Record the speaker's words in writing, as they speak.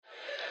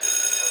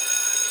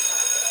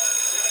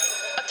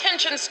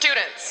Attention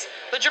students,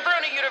 the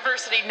Jabroni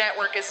University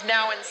Network is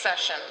now in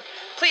session.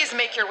 Please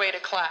make your way to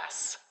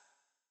class.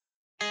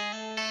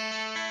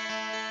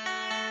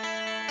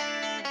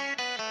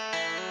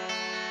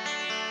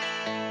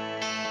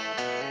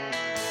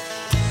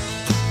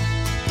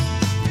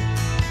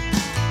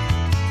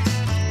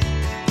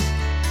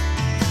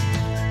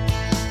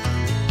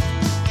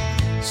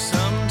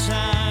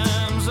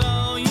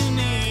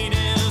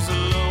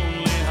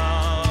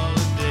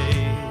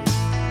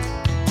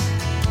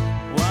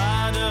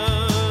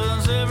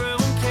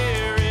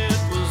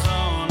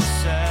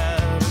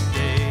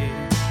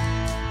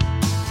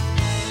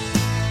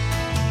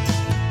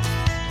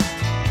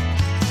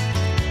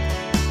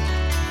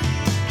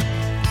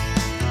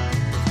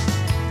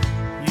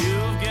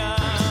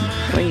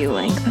 You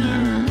like that?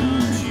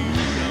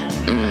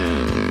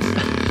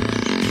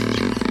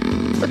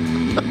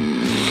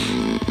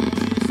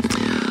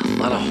 A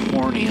lot of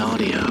horny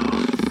audio.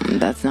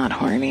 That's not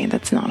horny.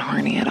 That's not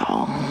horny at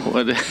all.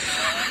 What?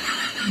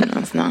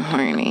 That's not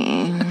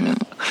horny.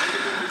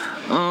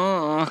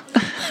 Oh.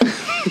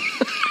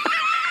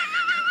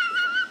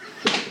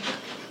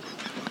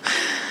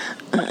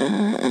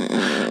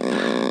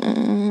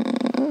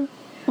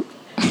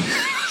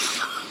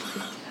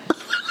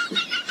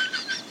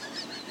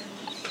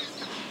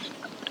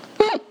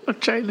 I'm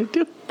trying to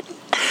do.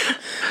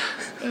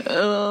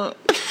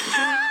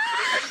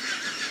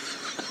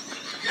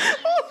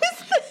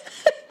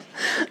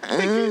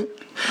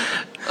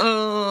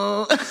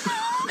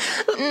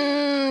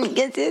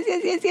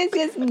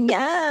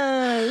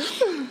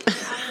 Yes.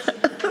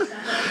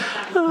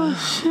 Oh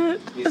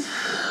shit!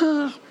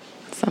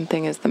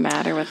 Something is the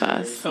matter with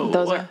us. Oh,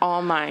 those what? are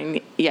all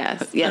mine.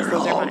 Yes, They're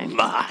those are all mine.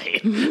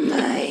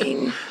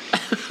 mine.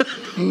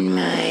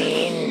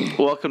 Mine.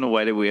 Welcome to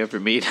Why Did We Ever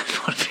Meet? I'm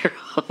one of your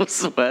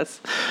hosts,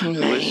 Wes.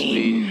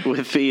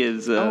 With me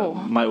is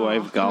my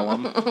wife,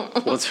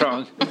 Gollum. What's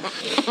wrong?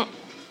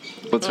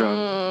 What's wrong?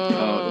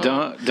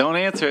 Oh, don't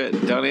answer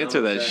it. Don't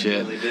answer that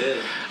shit.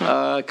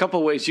 A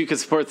couple ways you can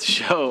support the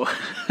show.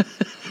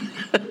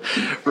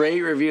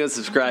 Rate, review, and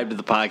subscribe to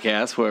the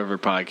podcast, wherever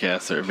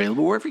podcasts are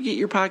available. Wherever you get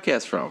your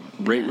podcast from.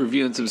 Rate,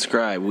 review, and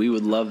subscribe. We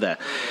would love that.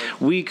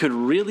 We could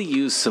really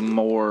use some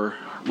more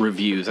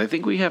reviews. I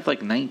think we have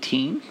like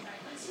 19.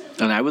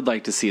 And I would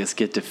like to see us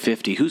get to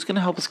 50. Who's going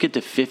to help us get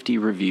to 50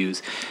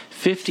 reviews?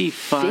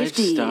 55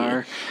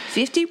 star.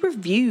 50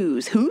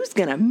 reviews. Who's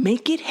going to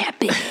make it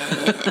happen?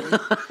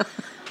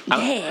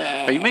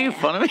 Yeah. Are you making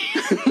fun of me?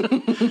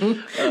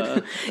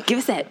 Give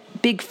us that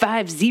big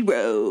 50.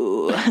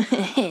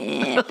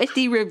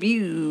 50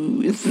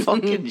 reviews.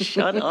 Fucking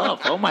shut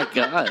up. Oh my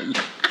God.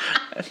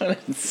 I'm going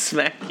to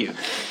smack you.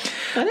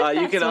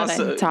 You can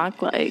also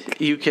talk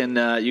like. You can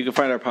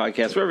find our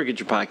podcast wherever you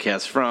get your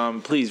podcasts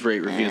from. Please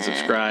rate, review, and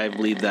subscribe.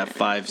 Leave that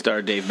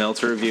 5-star Dave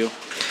Meltzer review.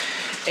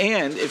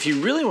 And if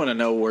you really want to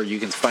know where you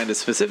can find us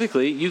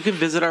specifically, you can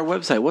visit our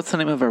website. What's the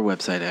name of our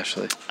website,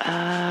 Ashley?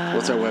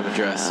 What's our web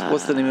address?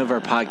 What's the name of our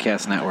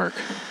podcast network?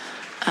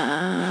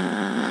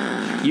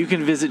 You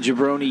can visit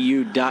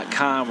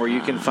jabroniu.com where you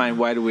can find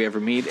Why Do We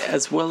Ever Meet,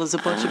 as well as a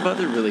bunch of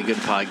other really good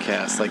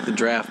podcasts like the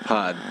Draft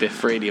Pod,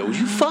 Biff Radio. Would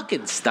you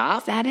fucking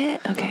stop? Is that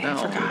it? Okay, No.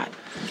 I forgot.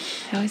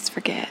 I always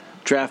forget.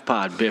 Draft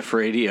Pod, Biff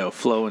Radio,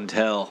 Flow and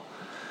Tell,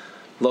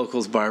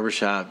 Locals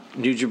Barbershop,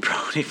 New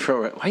Jabroni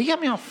Pro. Why you got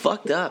me all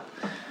fucked up?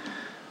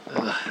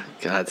 Ugh,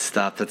 God,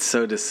 stop. That's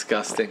so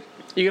disgusting.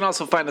 You can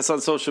also find us on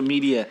social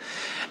media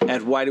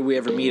at Why Do We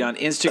Ever Meet on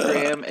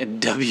Instagram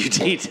and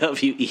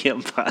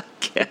WDWEM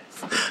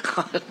Podcast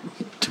on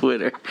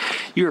Twitter.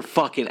 You're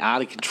fucking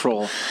out of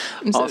control.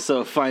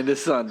 Also, find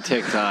us on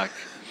TikTok.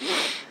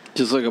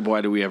 Just look up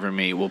Why Do We Ever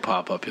Meet. We'll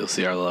pop up. You'll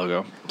see our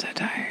logo. I'm so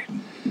tired.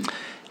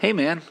 Hey,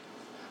 man.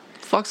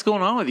 What the fuck's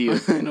going on with you?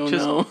 I don't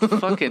know.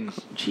 Fucking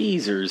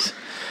Jeezers.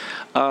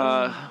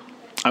 I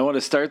want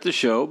to start the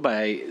show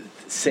by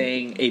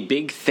saying a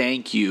big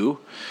thank you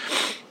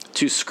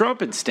to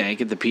Scrump and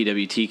Stank at the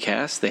PWT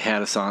Cast. They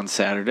had us on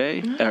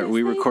Saturday.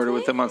 We recorded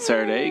with them on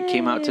Saturday. It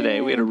came out today.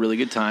 We had a really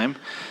good time.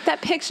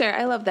 That picture,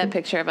 I love that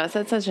picture of us.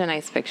 That's such a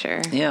nice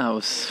picture. Yeah, it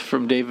was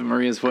from Dave and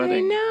Maria's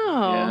wedding. I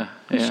know. Yeah.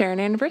 We share an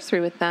anniversary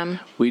with them.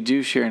 We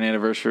do share an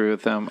anniversary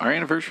with them. Our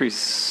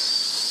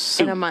anniversary's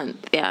In a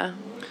month, yeah.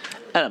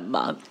 In a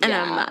month. In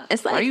a month.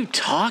 It's like, why are you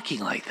talking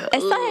like that?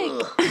 it's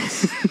like,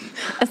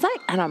 it's like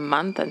in a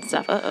month and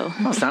stuff. Uh-oh.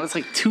 No, it's not. It's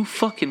like 2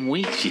 fucking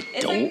weeks, you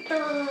dope.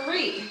 Like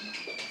 3.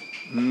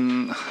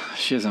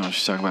 She doesn't know what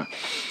she's talking about.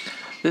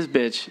 This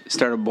bitch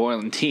started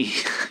boiling tea,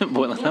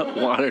 boiling up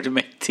water to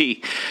make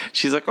tea.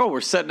 She's like, oh, we're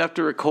setting up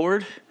to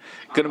record?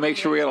 Gonna make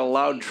sure we got a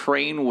loud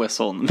train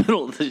whistle in the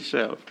middle of the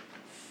show.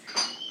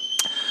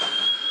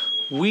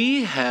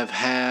 We have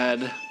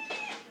had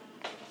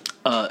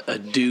a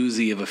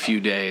doozy of a few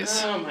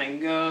days. Oh, my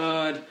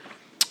God.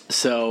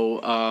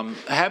 So,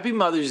 happy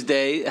Mother's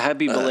Day.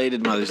 Happy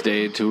belated Mother's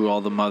Day to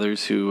all the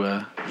mothers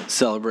who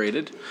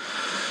celebrated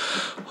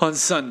on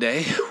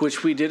Sunday,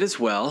 which we did as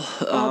well.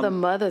 All the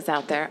mothers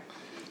out there.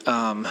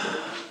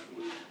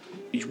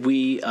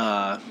 We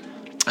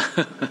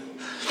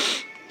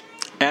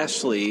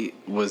Ashley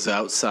was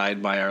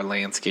outside by our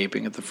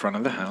landscaping at the front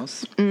of the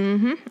house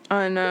On, hold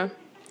on,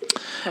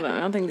 I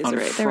don't think these on are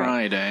right. They're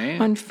right. Friday.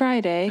 On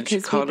Friday, And she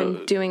because we've caught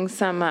been doing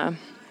some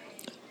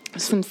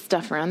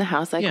stuff around the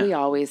house like we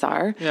always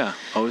are. Yeah,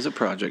 always a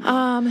project.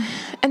 And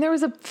there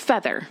was a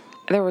feather.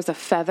 There was a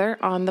feather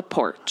on the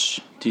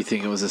porch. Do you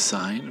think it was a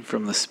sign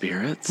from the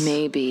spirits?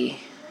 Maybe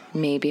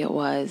it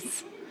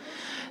was.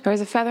 There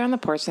was a feather on the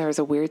porch, and there was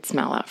a weird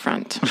smell out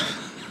front.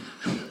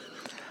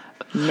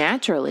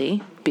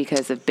 Naturally,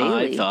 because of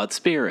Bailey. I thought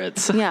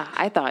spirits. Yeah,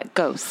 I thought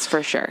ghosts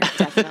for sure.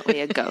 Definitely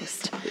a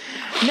ghost.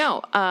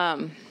 No,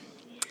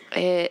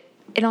 it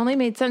only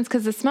made sense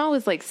because the smell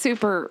was like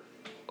super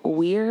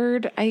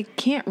weird. I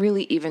can't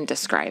really even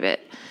describe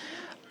it.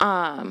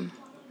 But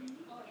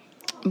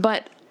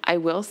I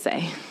will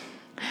say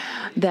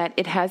that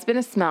it has been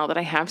a smell that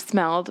I have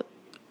smelled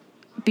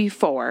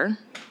before.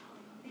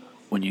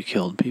 When you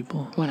killed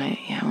people? When I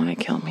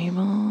kill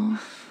people.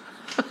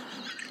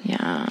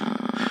 Yeah.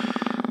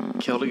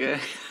 Killed a guy?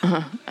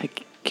 I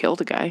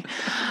killed a guy.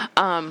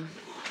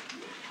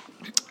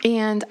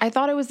 And I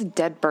thought it was a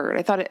dead bird.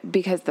 I thought it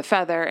because the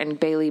feather, and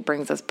Bailey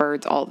brings us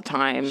birds all the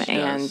time.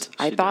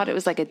 I thought it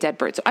was like a dead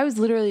bird. So I was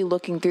literally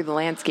looking through the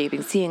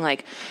landscaping, seeing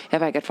like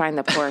if I could find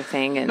the poor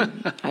thing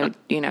and I would,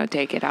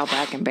 take it out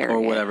back and bury it.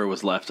 Or whatever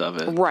was left of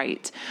it.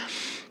 Right.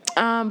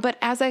 But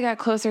as I got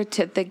closer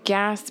to the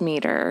gas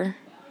meter,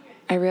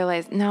 I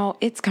realized, no,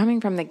 it's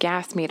coming from the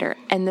gas meter.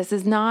 And this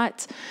is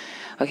not,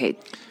 okay,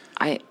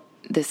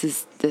 this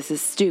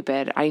is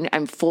stupid.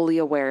 I'm fully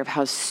aware of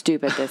how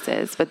stupid this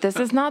is, but this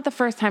is not the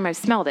first time I've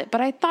smelled it.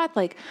 But I thought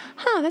like,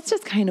 that's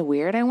just kind of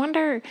weird. I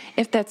wonder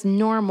if that's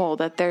normal,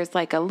 that there's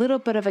like a little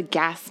bit of a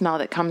gas smell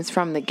that comes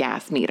from the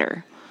gas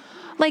meter.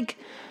 Like,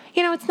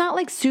 it's not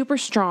like super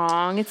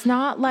strong. It's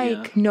not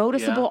like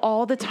noticeable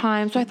all the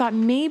time. So I thought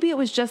maybe it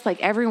was just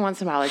like every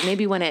once in a while, like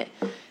maybe when it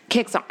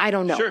kicks on. I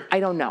don't know. Sure. I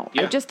don't know.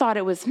 Yeah. I just thought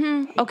it was,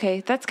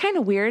 okay, that's kind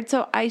of weird.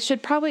 So I'm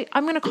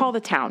going to call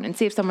the town and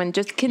see if someone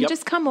just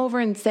come over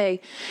and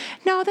say,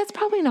 no, that's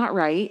probably not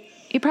right.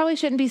 You probably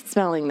shouldn't be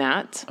smelling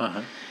that.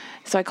 Uh-huh.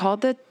 So I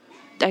called the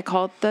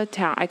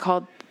town. I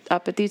called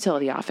up at the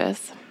utility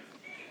office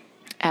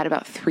at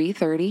about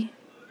 3:30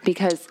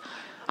 because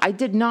I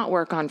did not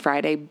work on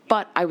Friday,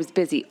 but I was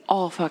busy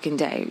all fucking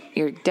day.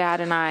 Your dad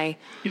and I.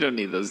 You don't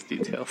need those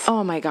details.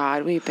 Oh my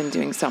God, we've been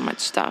doing so much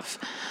stuff.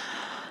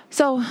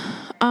 So,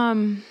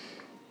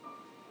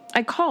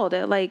 I called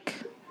at like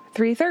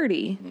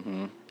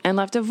 3:30 and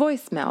left a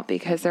voicemail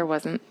because no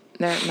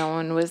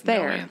one was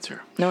there.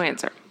 No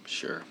answer.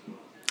 Sure.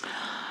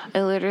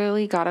 I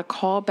literally got a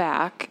call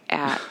back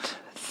at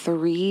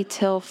 3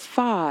 till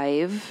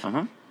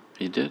 5.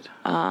 You did?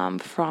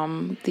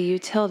 From the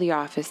utility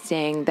office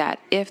saying that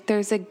if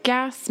there's a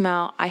gas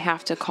smell, I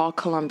have to call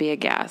Columbia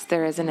Gas.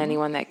 There isn't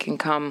anyone that can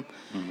come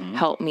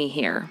help me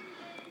here.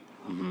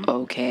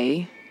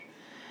 Okay.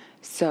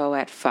 So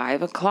at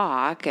 5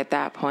 o'clock, at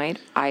that point,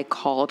 I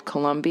called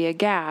Columbia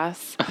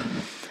Gas.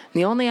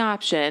 The only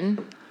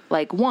option,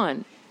 like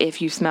one,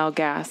 if you smell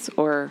gas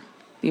or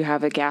you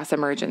have a gas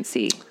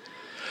emergency,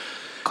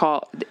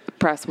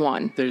 press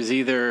 1. There's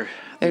either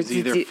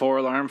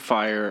 4-alarm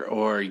fire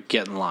or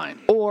get in line.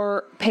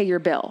 Or pay your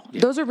bill.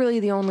 Yeah. Those are really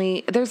the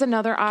only, there's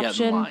another option.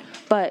 Get in line.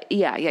 But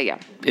yeah.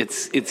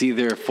 It's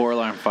either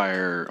 4-alarm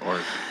fire or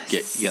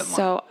get in line.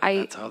 So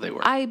that's how they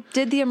work. I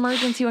did the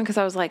emergency one because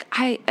I was like,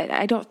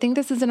 I don't think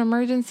this is an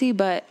emergency,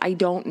 but I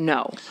don't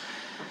know.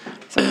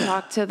 So I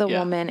talked to the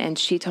woman and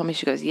she told me,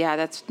 she goes, yeah,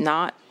 that's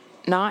not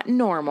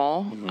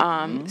normal.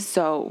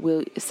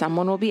 So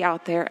someone will be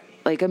out there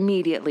like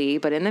immediately,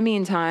 but in the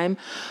meantime,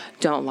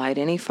 don't light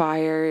any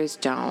fires,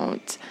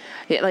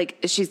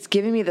 she's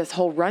giving me this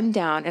whole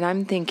rundown, and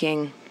I'm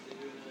thinking,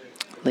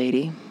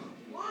 lady,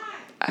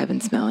 I've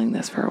been smelling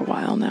this for a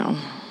while now.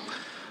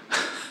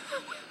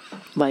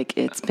 Like,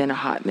 it's been a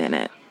hot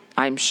minute,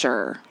 I'm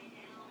sure.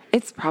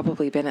 It's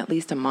probably been at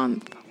least a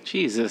month.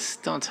 Jesus,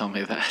 don't tell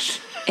me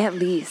that. At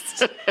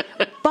least.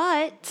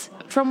 But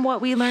from what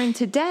we learned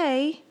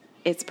today,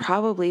 it's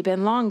probably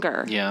been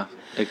longer. Yeah,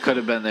 it could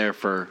have been there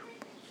for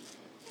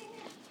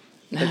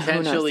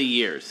potentially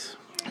years.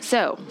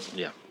 So,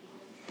 yeah,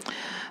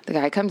 the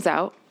guy comes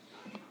out,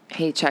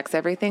 he checks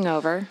everything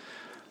over,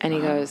 and he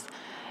goes,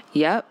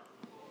 yep,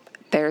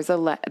 there's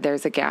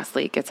a gas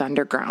leak. It's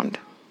underground.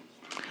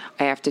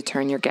 I have to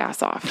turn your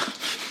gas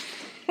off.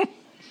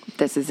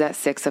 This is at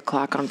 6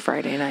 o'clock on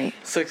Friday night.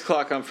 6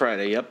 o'clock on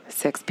Friday, yep.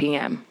 6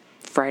 p.m.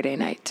 Friday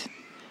night.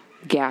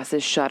 Gas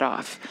is shut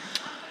off.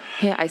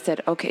 Yeah, I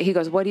said, okay. He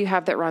goes, what do you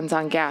have that runs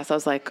on gas? I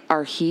was like,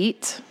 our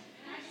heat,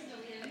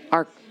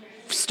 our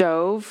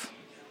stove,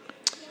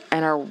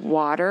 and our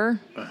water.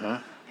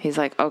 He's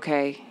like,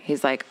 okay.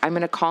 He's like, I'm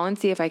going to call and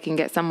see if I can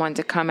get someone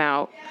to come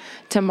out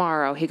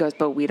tomorrow. He goes,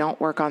 but we don't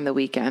work on the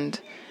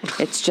weekend.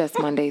 It's just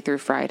Monday through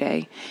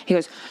Friday. He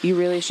goes, you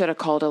really should have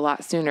called a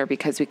lot sooner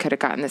because we could have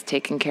gotten this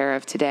taken care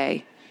of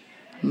today.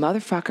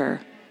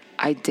 Motherfucker,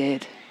 I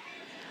did.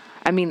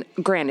 I mean,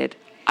 granted,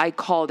 I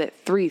called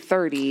at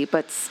 3:30,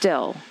 but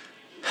still.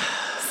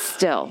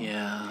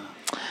 Yeah.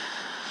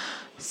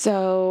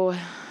 So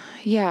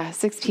Yeah,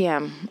 6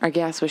 p.m. Our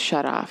gas was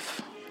shut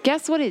off.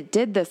 Guess what it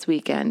did this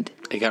weekend?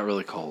 It got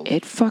really cold.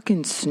 It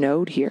fucking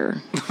snowed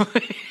here.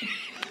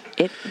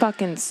 It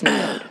fucking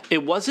snowed.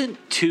 It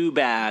wasn't too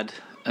bad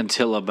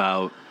until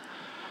about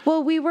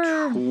Well, we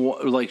were...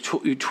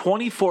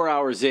 24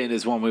 hours in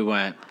is when we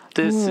went,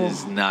 this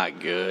is not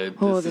good.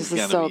 This is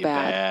gonna so be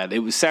bad. It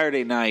was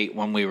Saturday night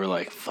when we were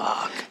like,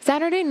 fuck.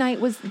 Saturday night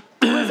was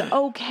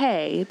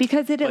okay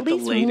because it at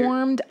least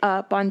warmed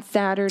up on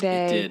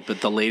Saturday. It did,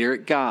 but the later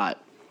it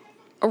got.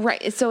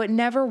 Right, so it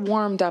never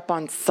warmed up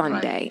on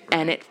Sunday,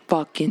 and it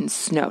fucking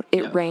snowed.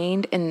 It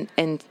rained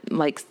and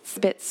like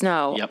spit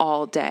snow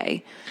all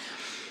day.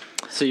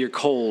 So you're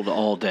cold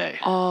all day.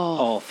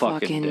 All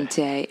fucking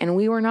day. And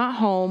we were not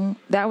home.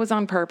 That was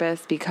on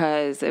purpose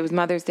because it was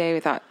Mother's Day. We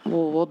thought,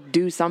 well, we'll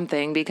do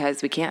something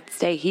because we can't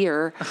stay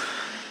here.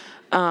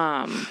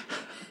 Fucking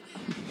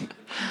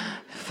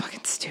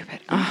stupid.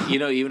 You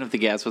know, even if the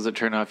gas wasn't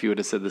turned off, you would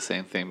have said the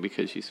same thing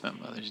because you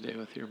spent Mother's Day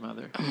with your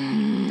mother.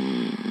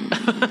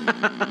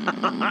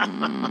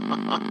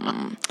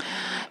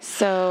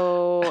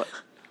 So,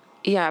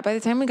 yeah, by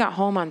the time we got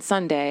home on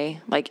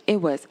Sunday, like,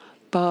 it was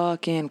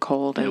fucking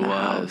cold in the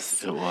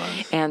house. It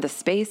was. And the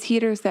space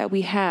heaters that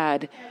we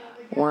had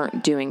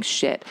weren't doing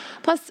shit.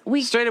 Plus,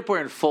 we... Straight up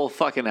wearing full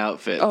fucking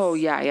outfits. Oh,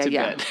 yeah.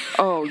 Bed.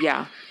 Oh,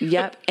 yeah.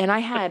 Yep. And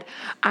I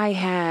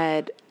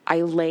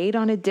laid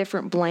on a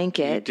different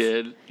blanket.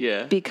 You did,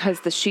 yeah. Because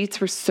the sheets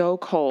were so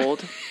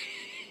cold.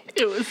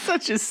 It was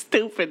such a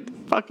stupid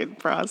fucking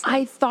process.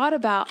 I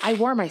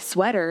wore my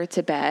sweater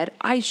to bed.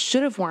 I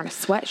should have worn a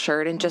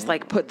sweatshirt and just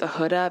like put the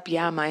hood up.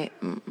 Yeah, my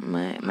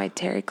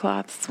terry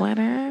cloth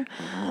sweater.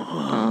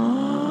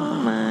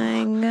 Oh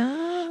my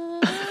God.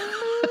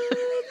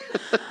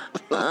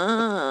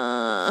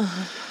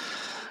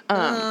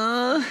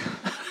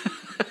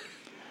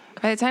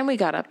 By the time we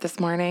got up this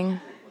morning,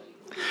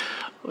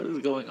 what is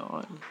going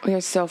on? We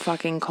were so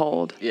fucking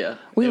cold. Yeah.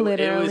 It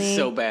was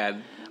so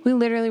bad. We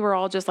literally were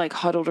all just like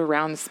huddled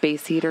around the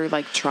space heater,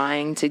 like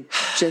trying to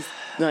just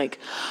like,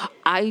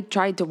 I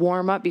tried to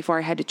warm up before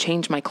I had to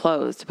change my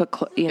clothes to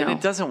put, And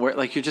it doesn't work.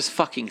 Like, you're just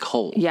fucking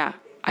cold. Yeah.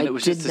 It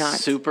was just a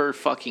super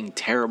fucking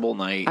terrible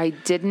night. I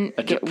didn't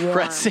get warm. A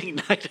depressing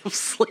night of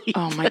sleep.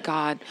 Oh my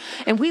God.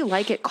 And we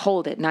like it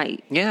cold at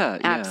night. Yeah.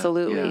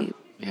 Absolutely.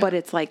 Yeah. But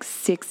it's like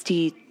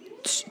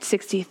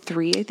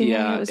 63, I think.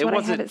 Yeah. Was what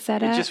I had it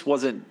set at. It just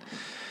wasn't.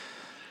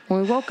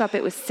 When we woke up,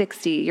 it was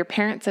 60. Your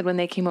parents said when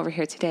they came over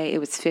here today, it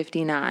was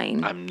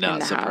 59. I'm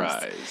not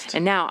surprised. House.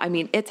 And now, I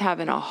mean, it's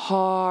having a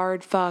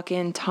hard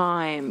fucking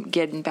time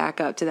getting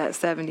back up to that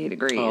 70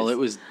 degrees. Well,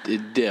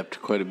 it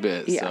dipped quite a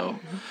bit. Yeah. So.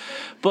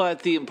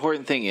 But the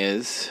important thing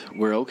is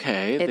we're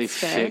okay. They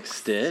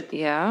fixed it.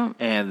 Yeah.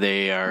 And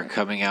they are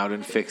coming out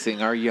and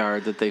fixing our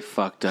yard that they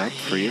fucked up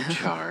free of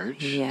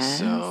charge. Yes.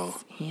 So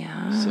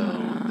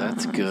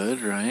that's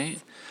good, right?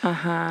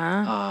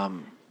 Uh-huh.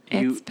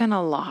 It's been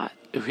a lot.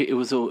 It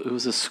was a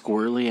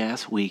squirrely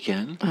ass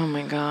weekend. Oh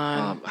my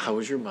God! How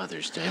was your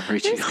Mother's Day? It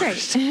was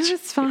great. It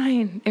was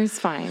fine. It was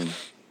fine.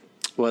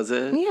 Was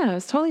it? Yeah, it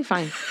was totally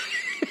fine.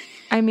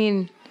 I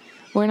mean,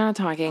 we're not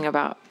talking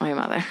about my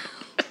mother.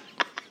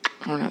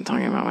 We're not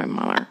talking about my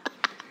mother.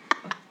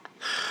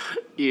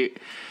 Yeah.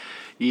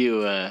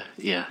 It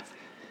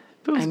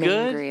was I'm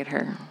good. angry at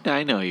her.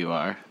 I know you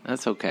are.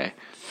 That's okay.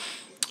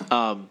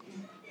 Yeah,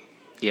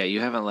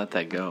 you haven't let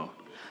that go.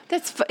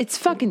 It's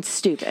fucking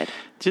stupid.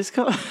 Just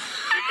go.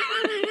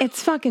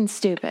 It's fucking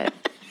stupid.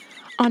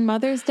 On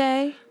Mother's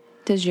Day,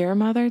 does your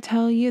mother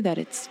tell you that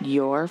it's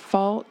your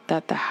fault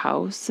that the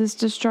house is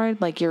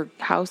destroyed? Like your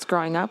house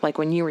growing up, like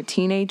when you were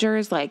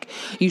teenagers, like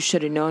you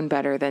should have known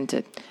better than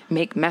to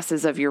make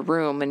messes of your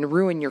room and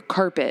ruin your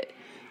carpet.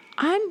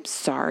 I'm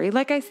sorry.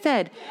 Like I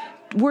said,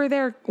 were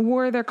there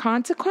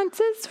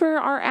consequences for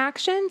our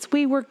actions?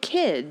 We were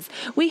kids.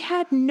 We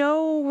had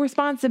no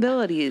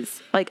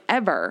responsibilities, like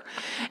ever.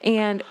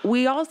 And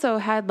we also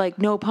had like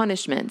no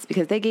punishments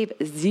because they gave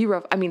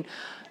zero. I mean,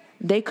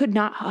 she could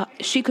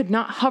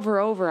not hover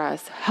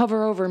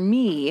over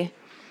me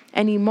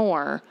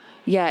anymore.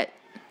 Yet,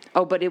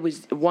 but it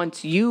was when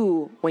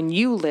you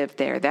lived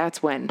there,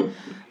 that's when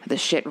the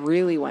shit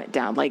really went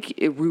down. Like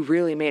we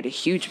really made a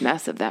huge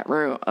mess of that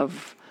room,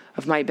 of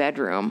my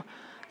bedroom.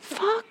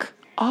 Fuck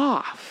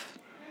off.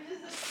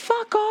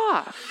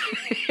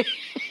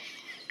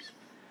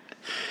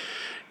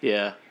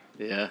 Yeah.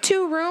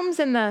 2 rooms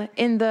in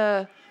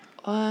the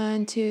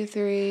 1, 2,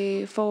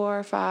 3,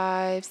 4,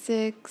 5,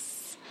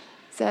 6,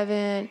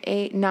 7,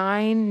 8,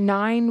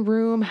 9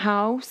 room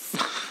house.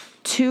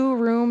 2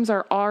 rooms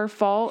are our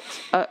fault.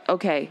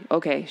 Okay,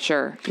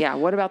 sure. Yeah,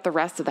 what about the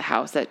rest of the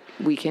house that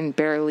we can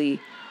barely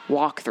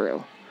walk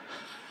through?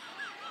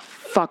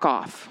 Fuck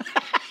off.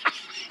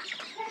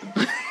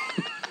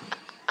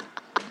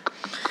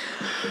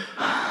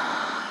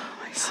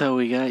 So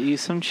we got you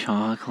some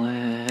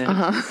chocolate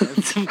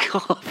and some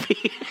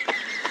coffee.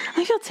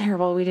 I feel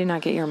terrible we did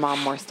not get your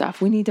mom more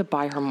stuff. We need to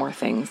buy her more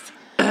things.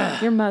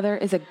 Your mother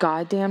is a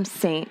goddamn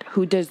saint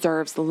who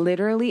deserves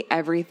literally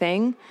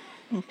everything.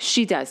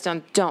 She does.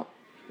 Don't.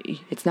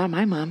 It's not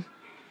my mom.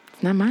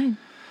 It's not mine.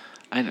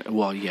 I know.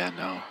 Well, yeah,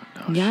 no,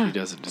 Yeah. she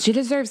doesn't. She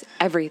deserves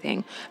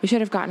everything. We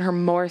should have gotten her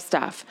more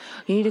stuff.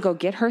 You need to go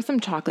get her some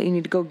chocolate. You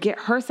need to go get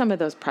her some of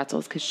those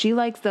pretzels because she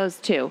likes those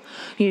too.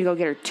 You need to go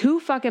get her 2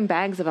 fucking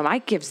bags of them. I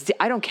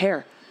don't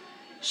care.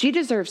 She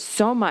deserves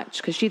so much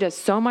because she does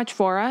so much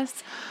for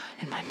us.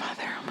 And my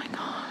mother, oh my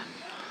God.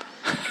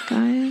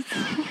 Guys.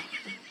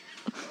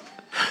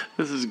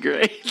 This is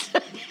great.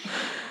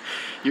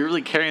 You're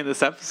really carrying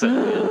this episode,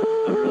 man.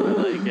 I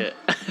really like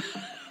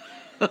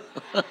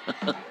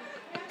it.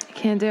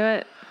 Can't do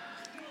it.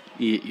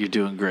 You're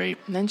doing great.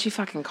 And then she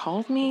fucking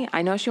called me.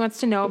 I know she wants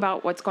to know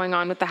about what's going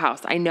on with the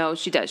house. I know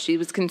she does. She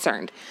was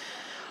concerned.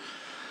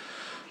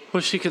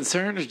 Was she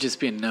concerned or just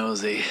being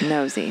nosy?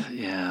 Nosy.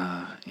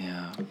 Yeah.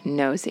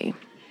 Nosy.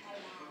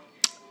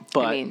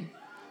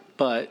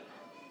 But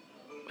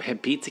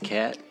had Pizza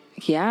Cat.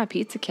 Yeah,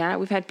 Pizza Cat.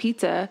 We've had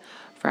pizza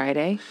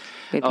Friday.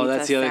 We had pizza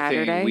That's the other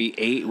Saturday.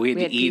 thing. We had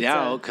to eat pizza.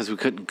 out because we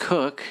couldn't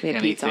cook We had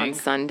anything. pizza on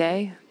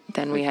Sunday.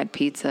 Then we had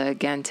pizza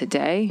again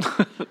today.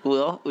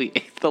 Well, we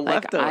ate the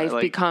Like leftover. I've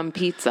become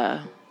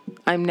pizza.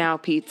 I'm now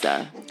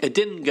pizza. It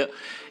didn't go.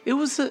 It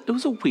was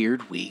a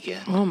weird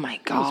weekend. Oh my It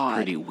was God.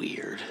 pretty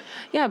weird.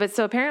 Yeah, but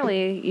so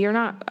apparently you're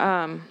not.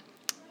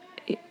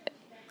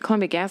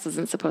 Columbia Gas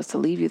isn't supposed to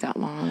leave you that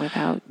long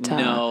without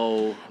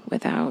No,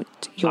 without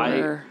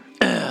your.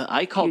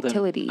 I called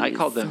utilities. them. I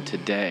called them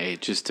today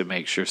just to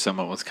make sure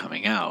someone was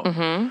coming out.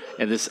 Mm-hmm.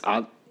 And this,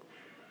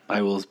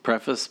 I will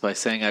preface by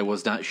saying I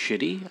was not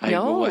shitty. I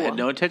had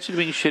no intention of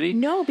being shitty.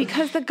 No,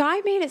 because the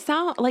guy made it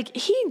sound like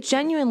he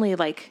genuinely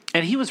like.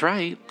 And he was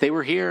right. They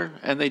were here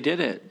and they did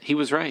it. He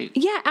was right.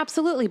 Yeah,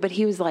 absolutely. But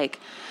he was like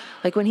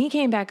when he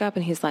came back up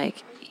and he's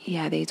like,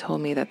 yeah, they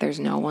told me that there's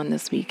no one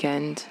this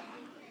weekend.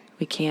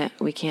 We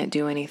can't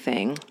do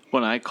anything.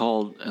 When I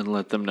called and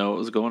let them know what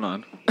was going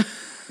on.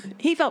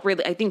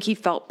 I think he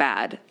felt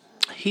bad.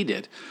 He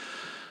did.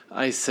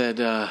 I said,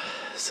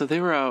 so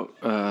they were out,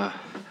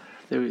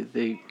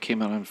 they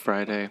came out on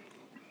Friday,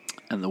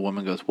 and the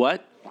woman goes,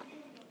 what?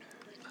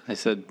 I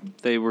said,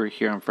 they were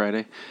here on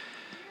Friday.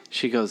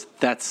 She goes,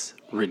 that's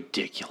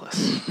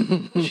ridiculous.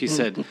 She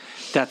said,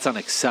 that's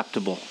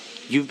unacceptable.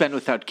 You've been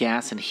without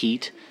gas and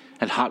heat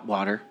and hot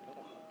water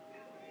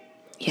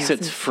Yeah,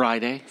 since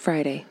Friday.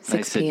 Friday, 6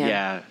 I said,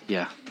 p.m.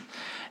 yeah.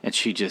 And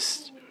she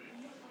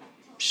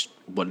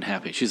wasn't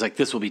happy. She's like,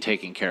 this will be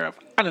taken care of.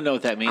 I don't know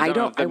what that means. I don't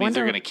know if that means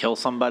they're going to kill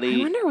somebody. I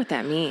wonder what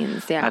that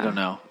means. Yeah. I don't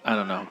know.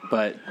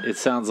 But it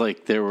sounds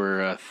like they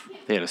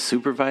had a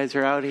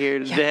supervisor out here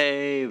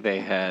today. They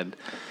had.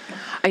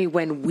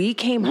 When we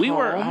came home. We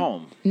were at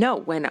home. No,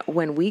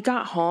 when we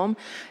got home,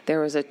 there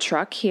was a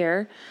truck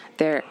here.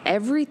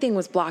 Everything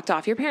was blocked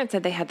off. Your parents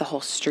said they had the whole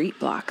street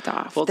blocked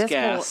off. Well, it's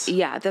gas.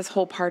 This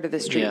whole part of the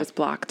street was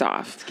blocked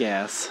off. It's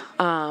gas.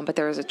 But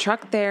there was a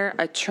truck there,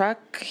 a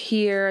truck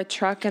here, a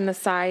truck in the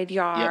side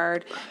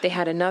yard. Yep. They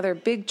had another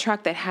big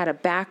truck that had a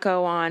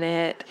backhoe on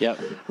it. Yep.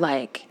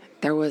 Like,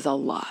 there was a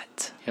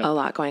lot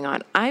going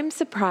on. I'm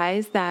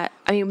surprised that,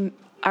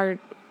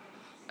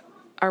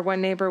 our one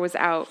neighbor was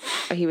out.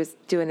 He was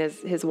doing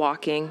his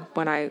walking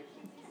when I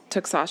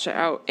took Sasha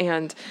out,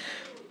 and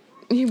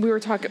we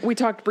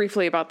talked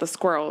briefly about the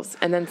squirrels,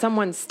 and then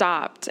someone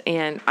stopped,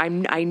 and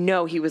I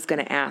know he was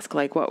going to ask,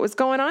 like, what was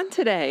going on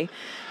today?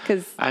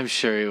 Because I'm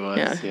sure he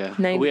was.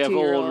 Yeah. We have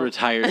old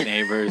retired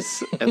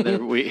neighbors,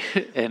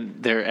 and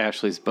they're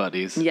Ashley's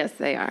buddies. Yes,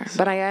 they are.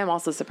 But I am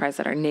also surprised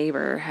that our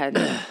neighbor had.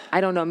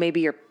 I don't know.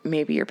 Maybe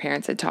your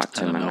parents had talked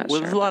to him. I'm not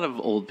sure. There's a lot of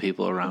old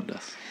people around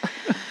us.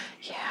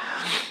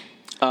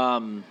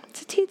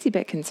 It's a teensy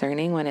bit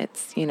concerning when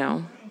it's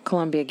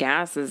Columbia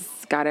Gas has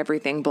got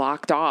everything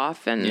blocked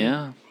off, and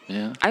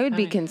yeah. I would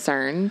be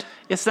concerned.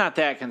 It's not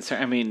that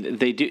concerned. I mean,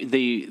 they do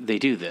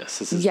this.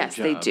 This is yes,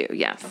 their job. they do.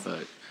 Yes.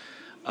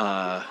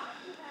 But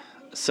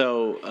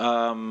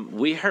so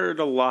we heard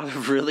a lot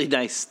of really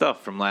nice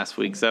stuff from last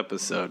week's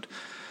episode.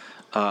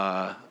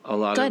 A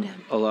lot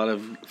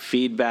of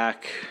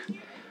feedback,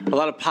 a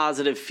lot of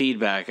positive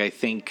feedback. I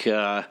think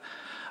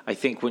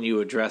when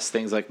you address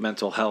things like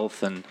mental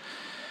health and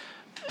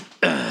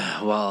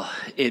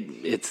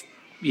it's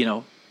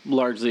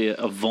largely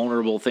a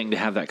vulnerable thing to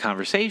have that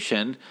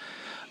conversation.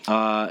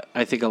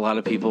 I think a lot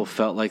of people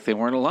felt like they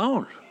weren't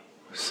alone.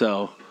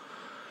 So,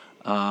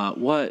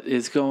 what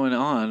is going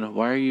on?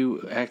 Why are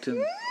you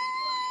acting?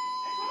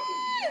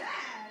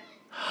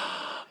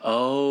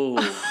 Oh,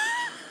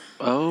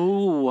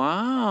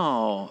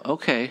 wow.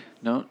 Okay.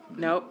 No.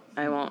 Nope.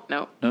 I won't.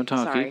 Nope. No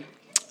talking.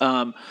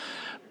 Sorry.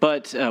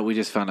 But we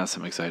just found out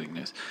some exciting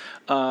news.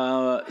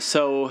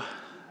 So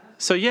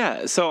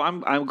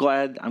I'm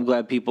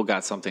glad people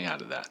got something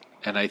out of that,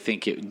 and I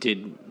think it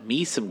did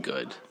me some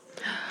good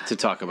to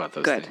talk about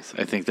those things.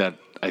 I think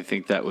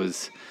that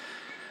was,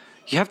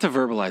 you have to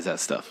verbalize that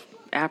stuff.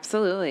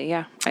 Absolutely,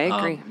 yeah, I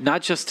agree.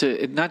 Not just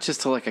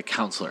to like a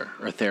counselor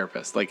or a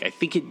therapist. Like I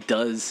think it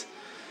does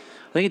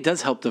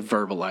help to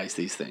verbalize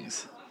these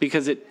things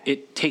because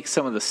it takes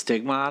some of the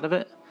stigma out of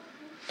it.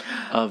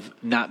 Of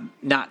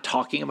not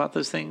talking about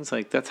those things.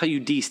 Like that's how you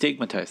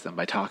destigmatize them,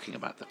 by talking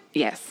about them.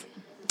 Yes.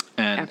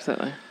 And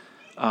absolutely.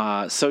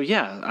 So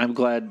yeah, I'm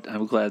glad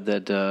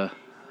that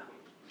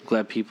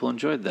glad people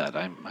enjoyed that.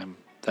 I'm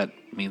that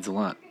means a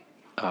lot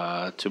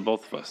to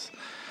both of us.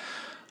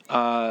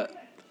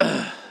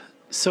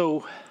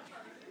 So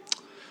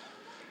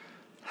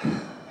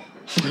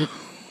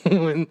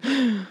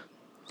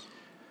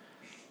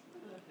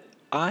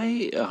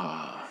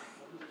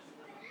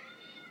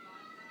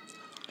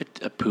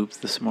I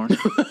pooped this morning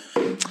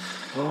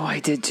Oh, I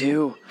did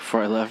too.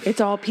 before I left.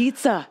 It's all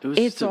pizza. was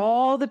It's just a-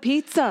 all the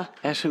pizza.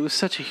 Actually, it was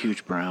such a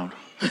huge brown.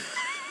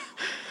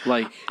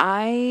 Like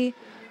I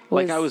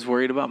was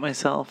worried about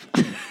myself.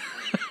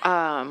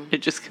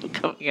 It just kept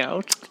coming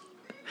out.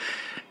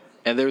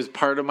 And there was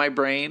part of my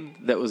brain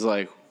that was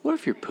like, what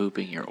if you're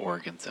pooping your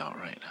organs out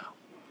right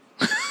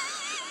now?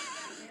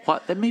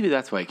 What? Then maybe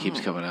that's why it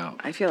keeps coming out.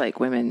 I feel like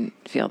women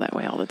feel that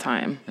way all the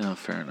time. No,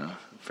 fair enough.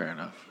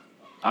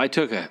 I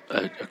took a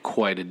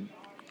quite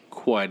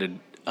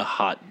a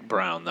hot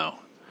brown though.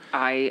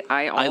 I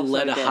also I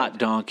led a did. hot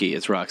donkey,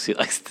 as Roxy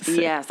likes to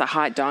say. Yes, a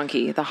hot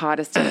donkey, the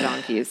hottest of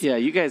donkeys. Yeah,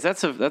 you guys,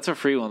 that's a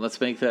free one. Let's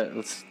take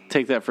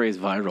that phrase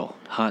viral.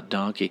 Hot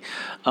donkey.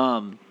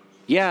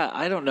 Yeah,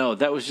 I don't know.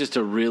 That was just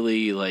a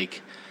really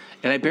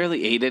and I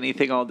barely ate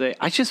anything all day.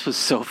 I just was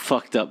so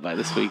fucked up by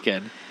this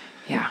weekend.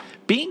 Yeah.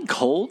 Being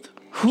cold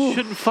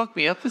shouldn't fuck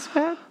me up this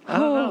bad. I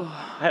don't know.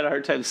 I had a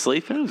hard time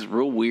sleeping. It was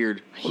real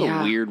weird. What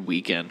Yeah. a weird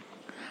weekend.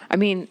 I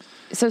mean,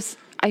 so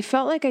I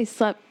felt like I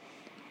slept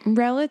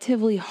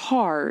relatively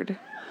hard,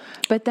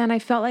 but then I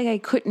felt like I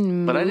couldn't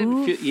move. But I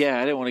didn't feel. Yeah,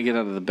 I didn't want to get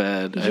out of the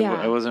bed. Yeah.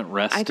 I wasn't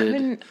rested. I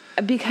couldn't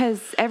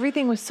because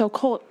everything was so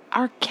cold.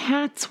 Our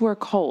cats were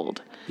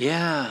cold.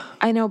 Yeah.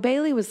 I know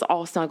Bailey was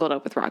all snuggled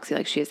up with Roxy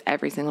like she is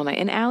every single night.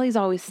 And Allie's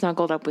always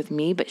snuggled up with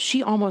me, but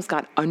she almost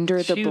got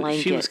under the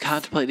blankets. She was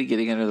contemplating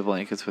getting under the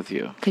blankets with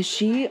you. Because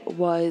she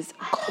was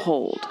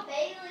cold.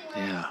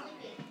 Yeah.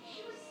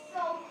 She was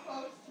so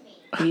close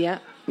to me. Yeah.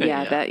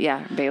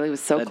 Bailey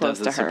was so That close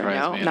to doesn't her. surprise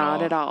No, me at not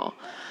all. at all.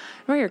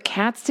 For your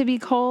cats to be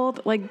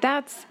cold, like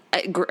that's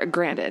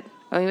granted.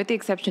 I mean, with the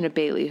exception of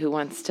Bailey, who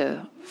wants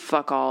to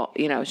fuck all,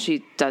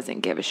 she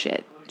doesn't give a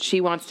shit. She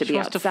wants to She be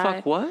wants outside. to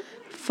fuck what?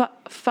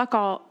 Fuck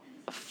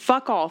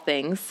all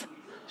things.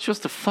 She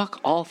wants to fuck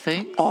all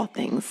things? All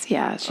things.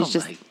 Yeah, she's Oh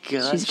just my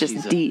God, she's just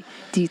she's a-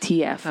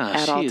 DTF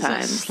at all she is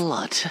times. a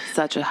slut.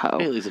 Such a hoe.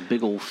 Bailey's a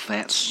big old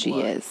fat slut. She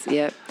is.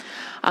 Yep.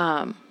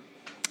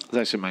 It's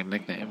actually my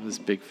nickname, this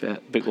big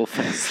old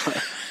fat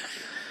slut.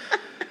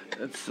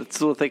 That's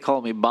what they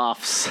call me,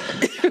 boffs.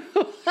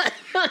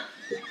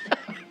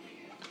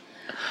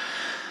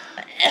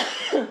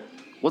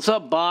 What's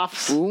up,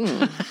 boffs?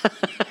 Ooh.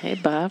 Hey,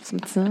 Bobs,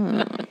 what's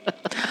up?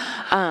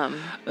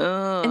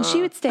 And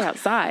she would stay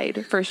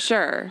outside for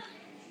sure.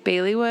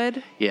 Bailey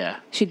would. Yeah.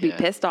 She'd be yeah.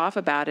 pissed off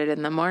about it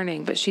in the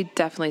morning, but she'd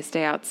definitely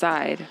stay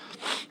outside.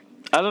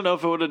 I don't know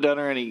if it would have done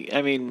her any.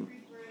 I mean,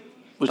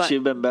 would But- she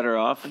have been better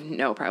off?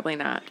 No, probably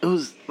not. It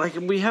was like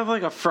we have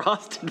like a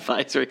frost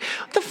advisory.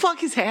 What the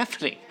fuck is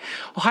happening?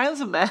 Ohio's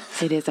a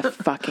mess. It is a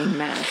fucking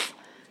mess.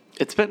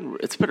 It's been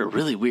a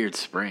really weird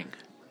spring.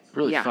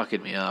 Really Yeah.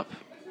 fucking me up.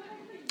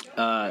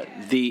 I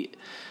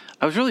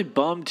was really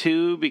bummed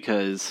too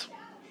because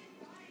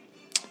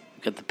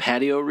we got the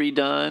patio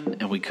redone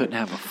and we couldn't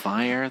have a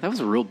fire. That was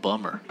a real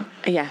bummer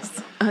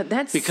Yes.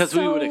 That's because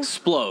we so- would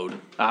explode.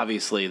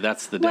 Obviously,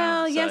 that's the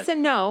Well, downside. yes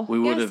and no. We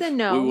would Yes have. and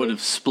no. We would have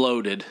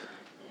exploded.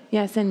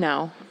 Yes and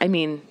no. I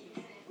mean,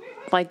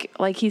 like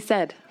he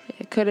said,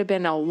 it could have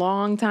been a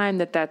long time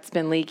that's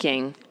been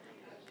leaking.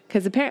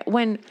 Because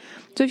apparently,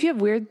 so if you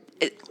have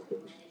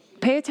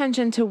pay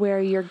attention to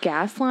where your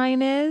gas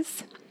line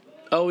is.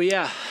 Oh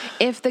yeah.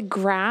 If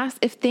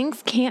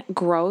things can't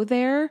grow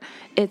there,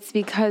 it's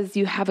because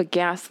you have a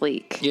gas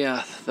leak.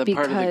 Yeah, that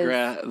part of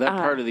the Because,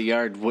 part of the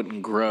yard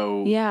wouldn't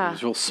grow. Yeah. It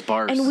was real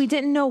sparse. And we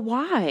didn't know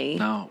why.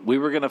 No, we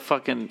were gonna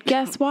fucking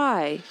Guess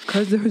why?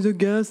 Because there's a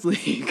gas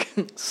leak.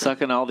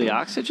 sucking all the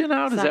oxygen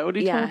out. Is that what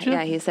he told you?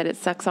 Yeah, he said it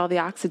sucks all the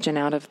oxygen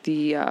out of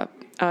the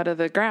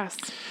grass.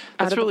 That's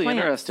out of the really plant.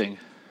 interesting.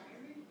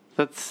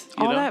 That's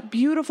All that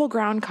beautiful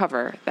ground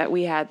cover that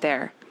we had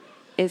there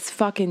is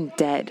fucking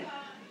dead.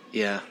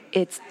 Yeah.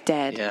 It's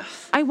dead. Yeah.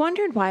 I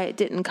wondered why it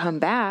didn't come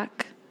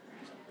back.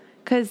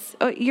 Because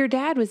your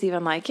dad was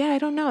even like, yeah, I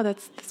don't know.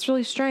 That's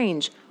really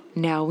strange.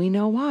 Now we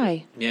know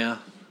why. Yeah.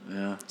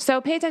 Yeah.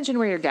 So pay attention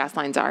where your gas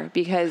lines are,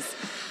 because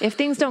if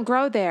things don't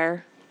grow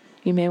there,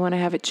 you may want to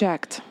have it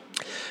checked.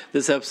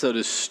 This episode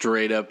is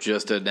straight up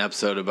just an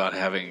episode about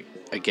having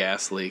a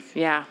gas leak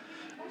Yeah.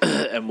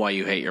 and why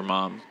you hate your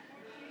mom.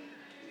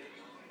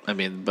 I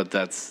mean, but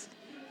that's.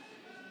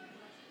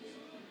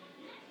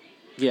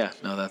 Yeah,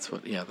 no,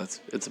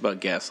 it's about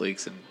gas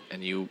leaks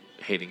and you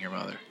hating your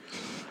mother.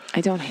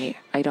 I don't hate.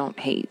 I do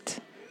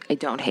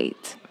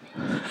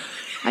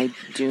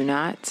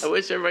not. I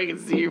wish everybody could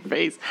see your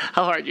face.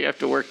 How hard you have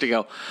to work to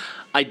go,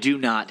 I do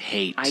not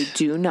hate. I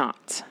do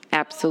not.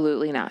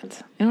 Absolutely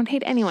not. I don't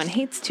hate anyone.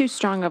 Hate's too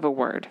strong of a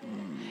word.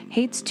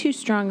 Hate's too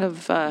strong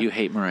of... You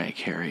hate Mariah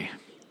Carey.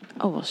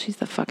 Oh, well, she's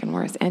the fucking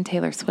worst. And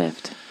Taylor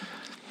Swift.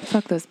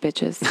 Fuck those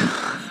bitches.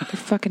 They're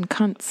fucking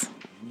cunts.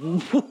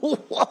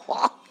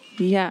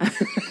 Yeah.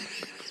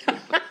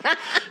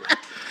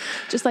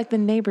 Just like the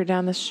neighbor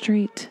down the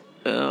street.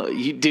 Oh,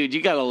 dude,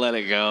 you gotta let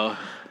it go.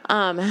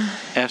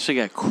 Ashley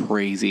got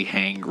crazy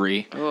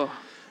hangry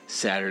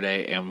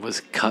Saturday and was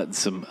cutting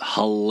some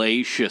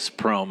hellacious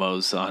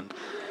promos on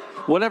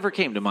whatever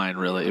came to mind,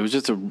 really. It was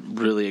just a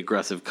really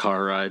aggressive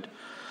car ride,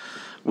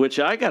 which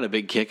I got a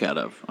big kick out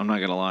of. I'm not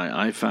going to lie.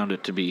 I found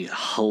it to be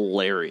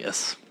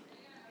hilarious,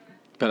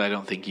 but I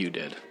don't think you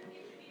did.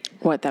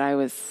 What, that I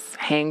was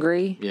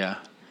hangry? Yeah.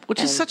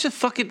 Which is such a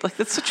fucking, like,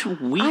 that's such a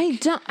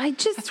weak.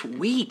 That's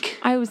weak.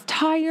 I was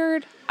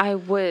tired. I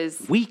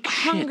was Weak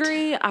shit.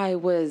 hungry. I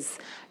was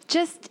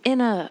just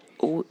in a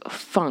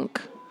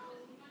funk.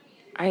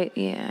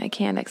 I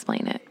can't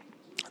explain it.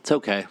 It's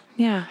okay.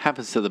 Yeah.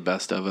 Happens to the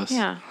best of us.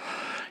 Yeah.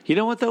 You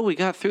know what, though? We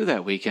got through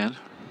that weekend.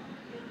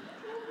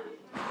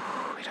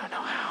 We don't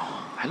know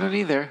how. I don't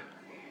either.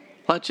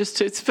 Well, it's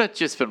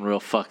just been real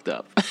fucked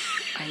up.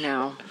 I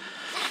know.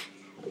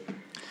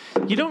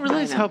 You don't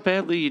realize know. how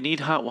badly you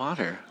need hot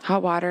water.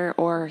 Hot water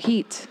or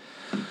heat.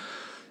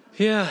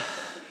 Yeah.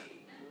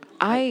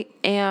 I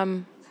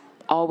am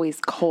always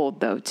cold,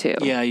 though, too.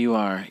 Yeah, you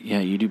are. Yeah,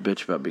 you do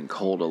bitch about being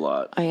cold a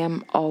lot. I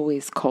am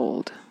always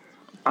cold.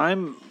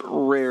 I'm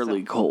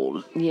rarely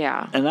cold.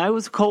 Yeah. And I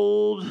was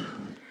cold.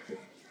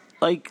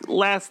 Like,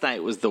 last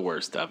night was the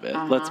worst of it.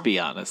 Let's be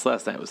honest.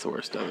 Last night was the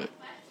worst of it.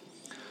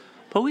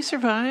 But we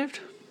survived.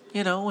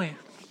 You know, we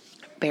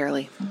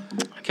Barely.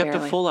 kept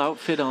Barely. a full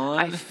outfit on.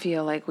 I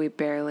feel like we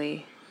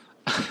barely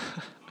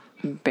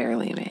made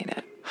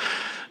it.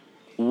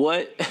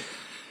 What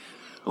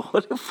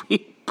if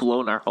we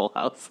blown our whole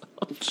house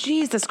up?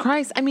 Jesus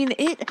Christ. I mean,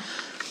 It's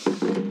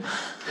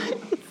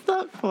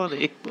not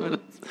funny.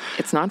 But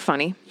it's not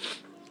funny.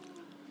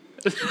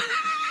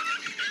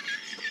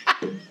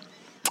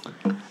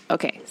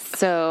 Okay,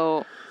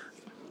 so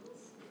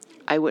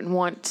I wouldn't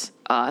want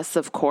us,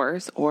 of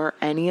course, or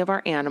any of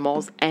our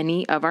animals,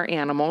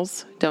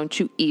 don't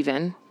you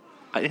even,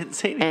 I didn't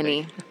say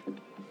anything.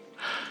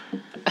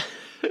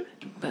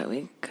 but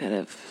we could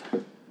have,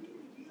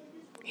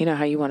 you know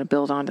how you want to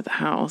build onto the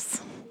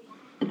house.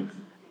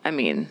 I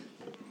mean,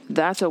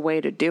 that's a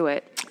way to do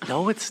it.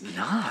 No, it's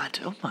not.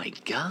 Oh, my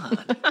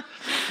God.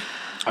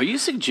 Are you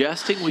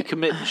suggesting we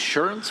commit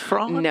insurance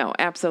fraud? No,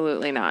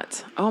 absolutely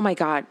not. Oh my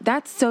God.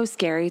 That's so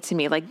scary to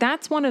me. Like,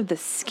 that's one of the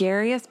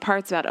scariest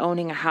parts about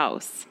owning a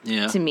house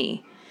to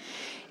me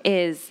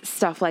is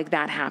stuff like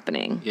that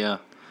happening. Yeah.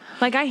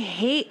 Like, I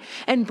hate,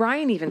 and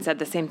Brian even said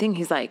the same thing.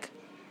 He's like,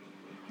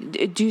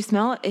 do you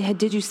smell it?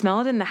 Did you smell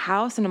it in the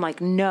house? And I'm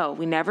like, no,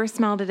 we never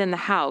smelled it in the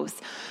house.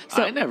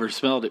 So I never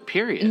smelled it,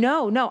 period.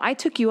 No, I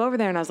took you over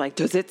there and I was like,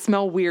 does it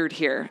smell weird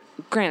here?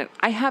 Granted,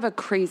 I have a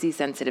crazy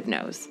sensitive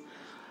nose.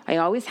 I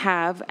always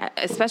have,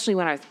 especially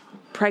when I was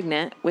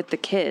pregnant with the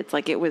kids.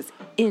 Like, it was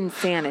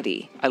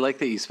insanity. I like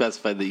that you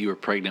specified that you were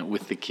pregnant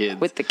with the kids.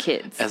 With the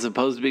kids. As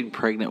opposed to being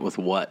pregnant with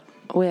what?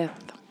 With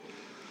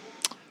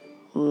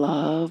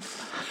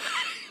love.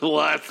 Well,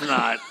 that's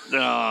not.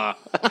 No.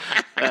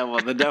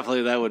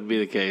 Definitely that wouldn't be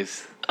the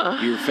case.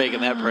 You were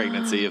faking that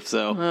pregnancy, if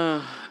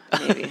so.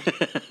 Maybe.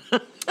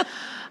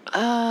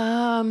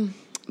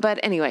 But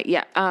anyway,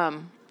 yeah.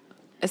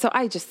 So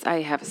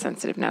I have a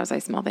sensitive nose. I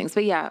smell things.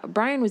 But yeah,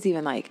 Brian was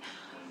even like,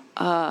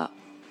 well,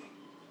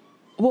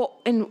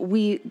 and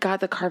we got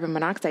the carbon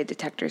monoxide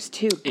detectors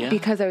too,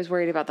 because I was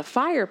worried about the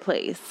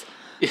fireplace.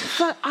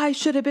 But I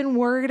should have been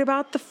worried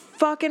about the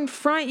fucking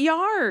front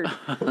yard.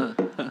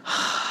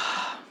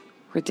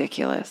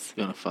 Ridiculous.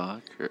 You want to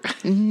fuck? Or?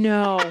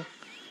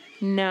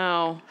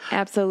 No,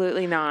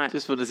 absolutely not.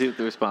 Just want to see what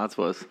the response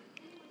was.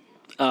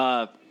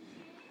 Are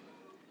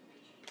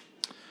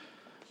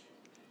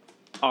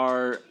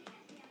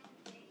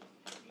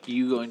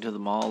you going to the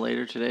mall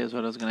later today is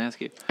what I was going to ask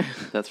you.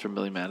 That's from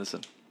Billy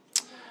Madison.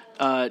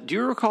 Do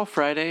you recall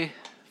Friday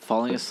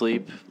falling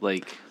asleep,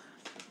 like...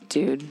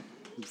 Dude.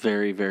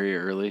 Very, very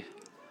early?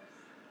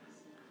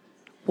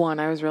 One,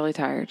 I was really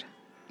tired.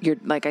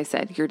 Like I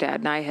said, your dad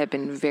and I have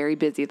been very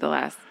busy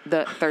the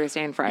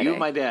Thursday and Friday. You and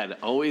my dad,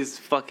 always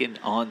fucking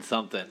on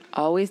something.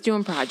 Always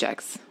doing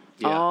projects.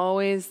 Yeah.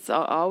 Always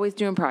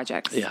doing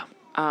projects. Yeah.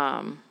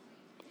 I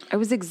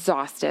was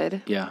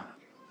exhausted. Yeah.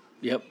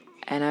 Yep.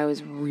 And I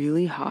was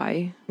really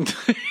high.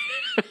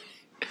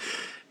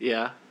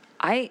 Yeah.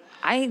 I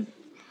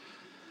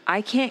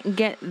can't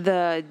get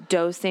the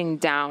dosing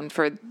down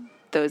for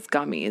those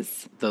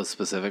gummies. Those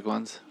specific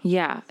ones?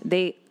 Yeah.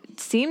 They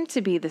seem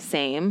to be the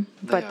same,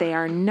 but they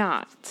are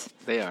not.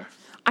 They are.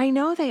 I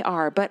know they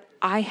are, but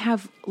I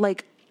have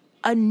like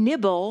a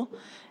nibble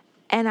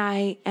and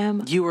I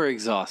am... You were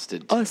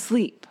exhausted too.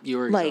 Asleep. You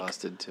were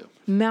exhausted too.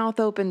 Mouth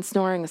open,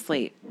 snoring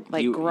asleep.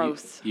 Like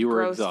gross. You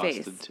were gross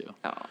exhausted face. too.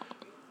 Oh.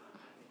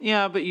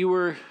 Yeah, but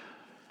you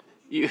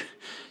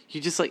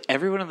just like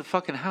everyone in the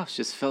fucking house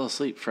just fell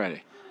asleep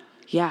Friday.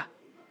 Yeah.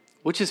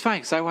 Which is fine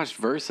because I watched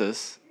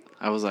Versus.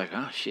 I was like,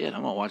 oh shit,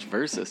 I'm gonna watch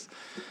Versus.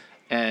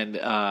 And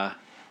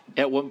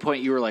at one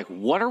point you were like,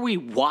 what are we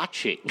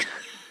watching?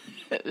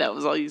 That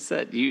was all you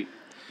said. You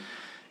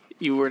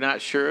were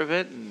not sure of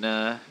it, and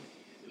it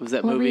was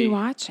that What movie. were you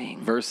watching?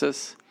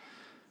 Versus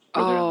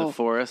Where they're in the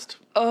forest.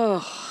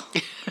 Ugh.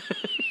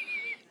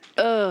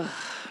 Ugh.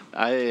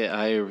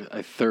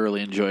 I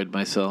thoroughly enjoyed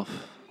myself.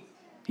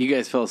 You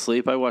guys fell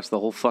asleep. I watched the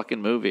whole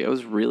fucking movie. I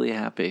was really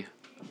happy.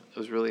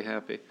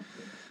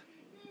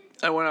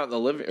 I went out in the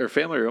living or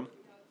family room.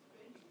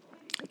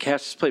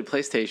 Cash just played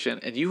PlayStation,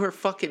 and you were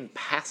fucking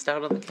passed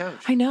out on the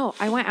couch. I know.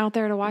 I went out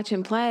there to watch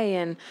him play,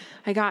 and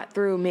I got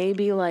through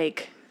maybe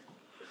like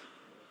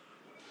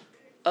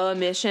a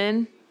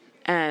mission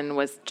and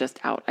was just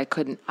out. I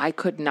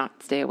could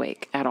not stay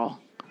awake at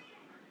all.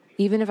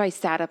 Even if I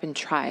sat up and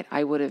tried,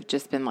 I would have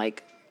just been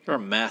like, You're a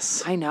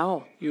mess. I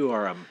know.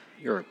 You're a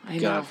I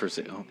know.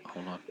 godforsaken. Oh,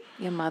 hold on.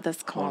 Your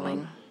mother's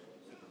calling.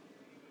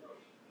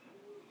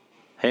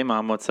 Hey,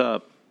 Mom, what's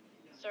up?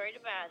 Sorry to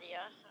bother you.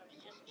 I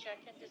was just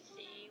checking to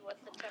see what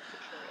the temperature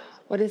is.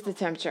 What is the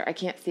temperature? I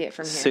can't see it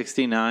from here.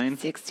 69.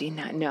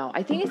 69. No,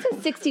 I think it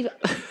says 60.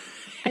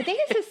 I think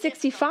it says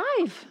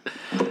 65.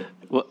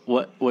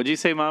 What'd you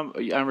say, Mom?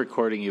 I'm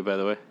recording you, by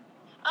the way.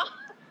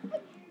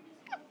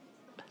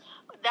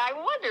 I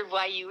wondered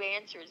why you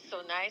answered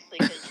so nicely,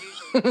 because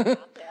usually it's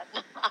not that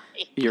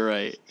nice. You're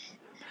right.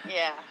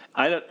 Yeah.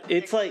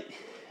 It's like,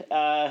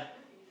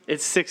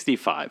 it's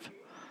 65.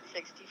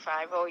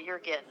 65. Oh, you're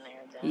getting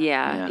there then.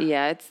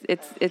 Yeah.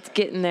 It's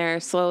getting there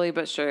slowly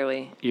but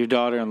surely. Your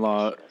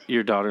daughter-in-law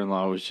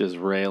was just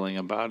railing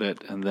about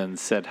it, and then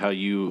said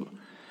we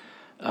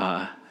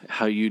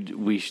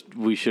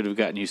should have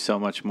gotten you so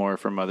much more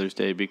for Mother's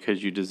Day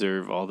because you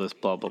deserve all this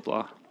blah blah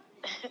blah.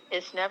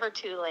 It's never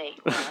too late.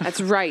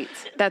 That's right.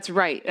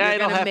 I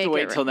don't have to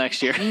wait till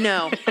next year.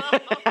 No.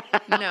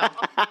 No.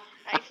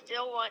 I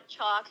still want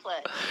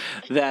chocolate.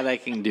 That I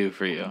can do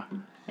for you.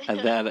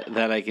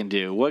 That I can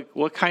do.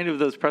 What kind of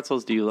those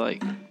pretzels do you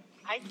like?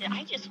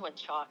 I just want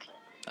chocolate.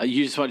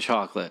 You just want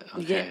chocolate.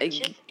 Okay.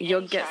 Just You'll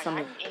any get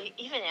chocolate. some.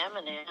 Even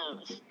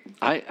M&M's.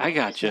 I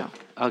got you.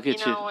 I'll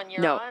get you. When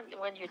you're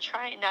when you're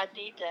trying not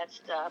to eat that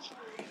stuff,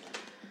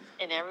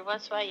 and every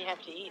once in a while you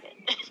have to eat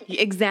it.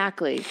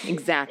 Exactly.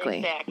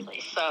 Exactly.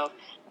 So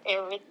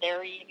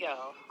there you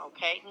go.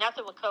 Okay.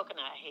 Nothing with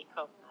coconut. I hate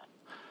coconut.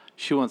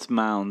 She wants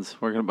mounds.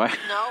 We're gonna buy.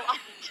 No, I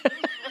do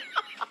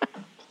not.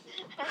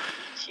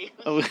 She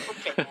was so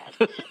bad.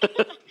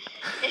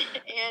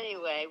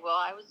 Anyway, well,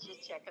 I was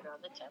just checking on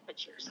the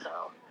temperature,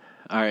 so.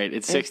 All right,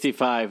 it's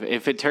 65.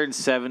 If it turns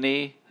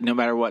 70, no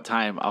matter what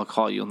time, I'll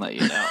call you and let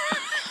you know.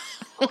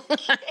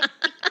 Okay.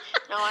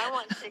 No, I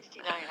want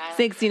 69.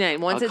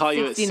 69. Once I'll call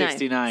it's you 69.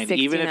 at 69.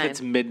 Even if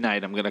it's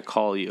midnight, I'm going to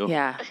call you.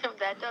 Yeah.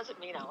 That doesn't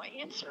mean I'll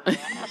answer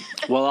that.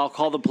 Well, I'll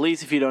call the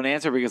police if you don't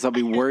answer because I'll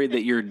be worried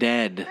that you're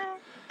dead.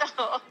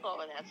 Oh,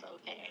 that's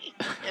okay.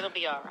 It'll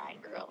be all right,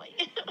 really.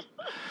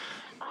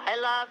 I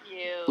love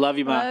you. Love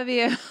you, Mom. Love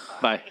you.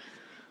 Bye.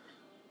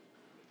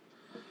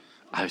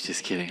 I was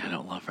just kidding. I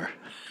don't love her.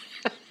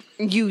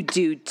 You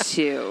do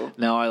too.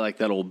 No, I like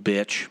that old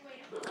bitch.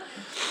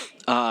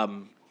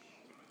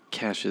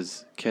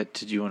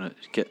 Did you want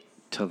to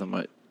tell them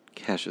what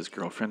Cash's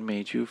girlfriend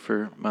made you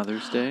for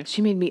Mother's Day?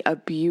 She made me a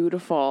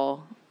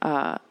beautiful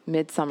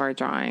midsummer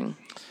drawing.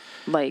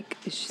 Like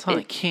It's on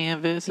a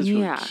canvas. It's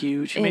really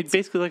cute. She made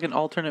basically like an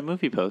alternate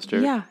movie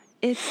poster. Yeah,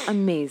 it's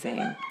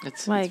amazing.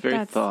 It's like,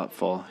 very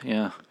thoughtful.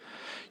 Yeah.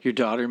 Your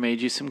daughter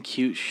made you some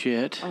cute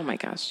shit. Oh my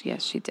gosh,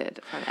 yes, she did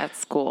at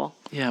school.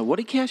 Yeah. What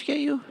did Cash get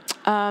you?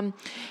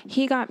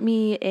 He got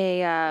me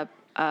a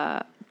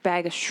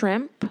bag of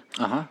shrimp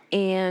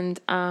and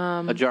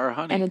a jar of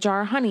honey. and a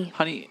jar of honey.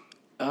 Honey,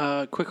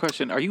 quick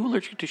question. Are you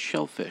allergic to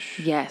shellfish?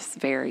 Yes,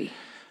 very.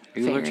 Are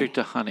you allergic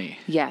to honey?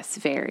 Yes,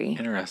 very.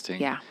 Interesting.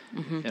 Yeah.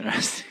 Mm-hmm.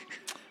 Interesting.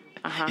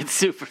 It's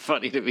super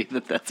funny to me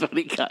that that's what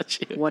he got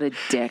you. What a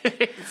dick.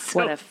 It's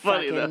so what a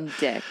funny, fucking though.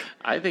 dick.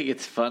 I think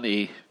it's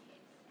funny.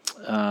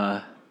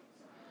 Oh,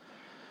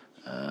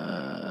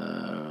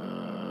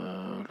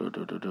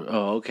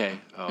 okay.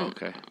 Oh,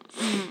 okay.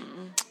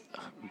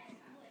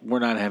 We're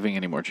not having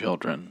any more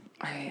children.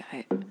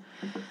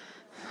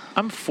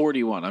 I'm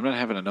 41. I'm not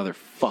having another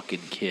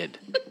fucking kid.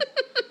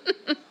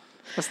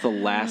 That's the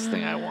last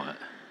thing I want.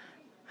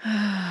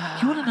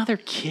 You want another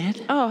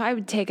kid? Oh, I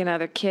would take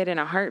another kid in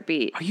a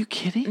heartbeat. Are you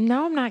kidding?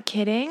 No, I'm not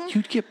kidding.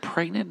 You'd get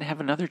pregnant and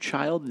have another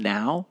child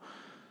now?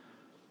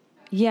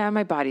 Yeah,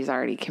 my body's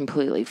already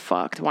completely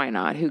fucked. Why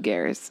not? Who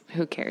cares?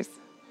 Who cares?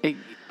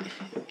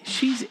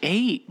 She's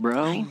 8,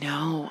 bro. I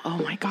know. Oh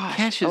my gosh.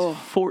 Cash is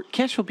 4.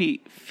 Cash will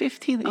be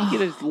 15. That you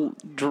get his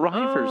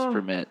driver's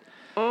permit.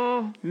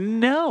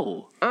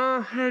 No.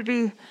 It would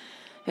be.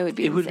 It would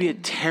be a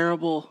insane.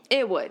 terrible.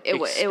 It would. It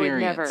would. It would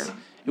never.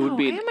 experience. It would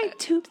be. I have my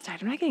tubes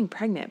tied. I'm not getting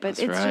pregnant, but That's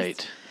it's right.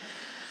 just.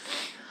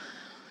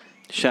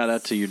 Shout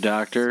out to your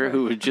doctor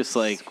who was just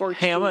like, Scorched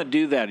 "Hey, I'm gonna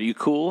do that. Are you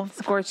cool?"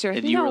 Scorched earth.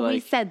 And you No, were we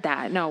like, said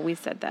that. No, we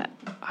said that.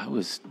 "I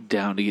was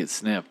down to get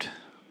snipped."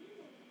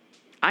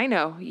 I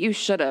know. You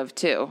should have,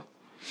 too.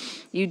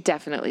 You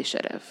definitely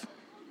should have.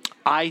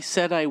 I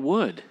said I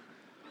would,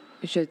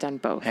 You should have done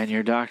both. and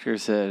your doctor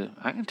said,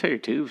 "I can tear your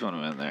tubes when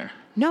I'm in there."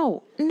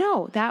 No,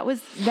 that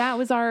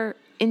was our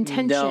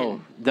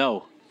intention.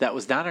 No, that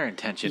was not our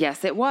intention.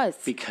 Yes, it was.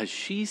 Because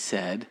she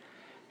said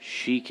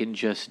she can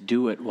just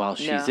do it while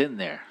she's in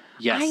there.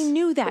 Yes. I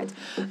knew that.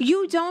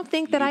 You don't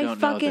think that You I don't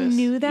know fucking this.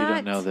 knew You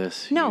that? don't know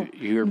this. No.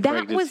 Your that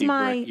pregnancy was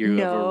my you have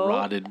a no,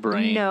 rotted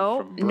brain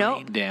from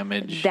brain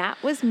damage.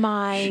 That was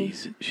my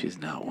She's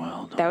not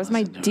well. that was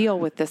my deal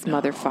with this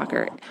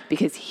motherfucker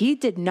because he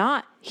did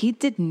not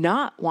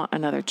want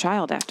another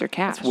child after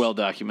Cash. It's well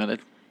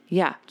documented.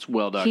 Yeah. It's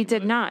well He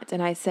did documented. not.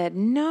 And I said,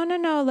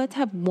 no, let's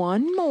have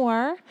one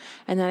more.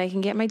 And then I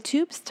can get my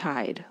tubes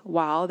tied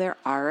while they're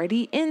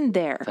already in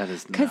there. That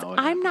is not because what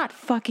I'm happened. not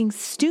fucking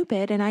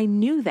stupid. And I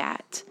knew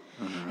that.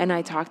 And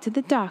I talked to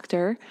the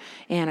doctor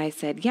and I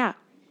said, yeah,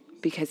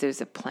 because there's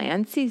a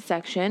planned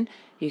C-section.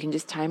 You can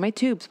just tie my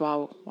tubes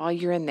while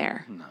you're in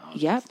there. No,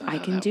 yep, that's not I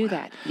how can that do went.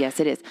 that. Yes,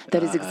 it is.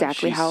 That is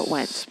exactly She's how it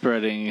went.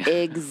 Spreading.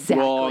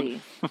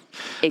 Exactly. Wrong.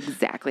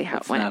 Exactly how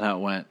That's it went. not how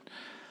it went.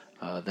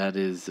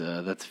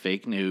 That's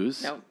fake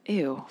news. No.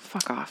 Ew,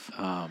 fuck off.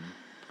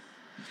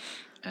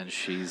 And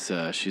she's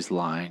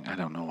lying. I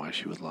don't know why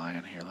she would lie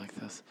on here like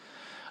this.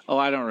 Oh,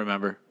 I don't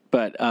remember.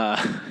 But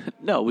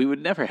no, we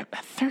would never have a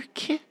third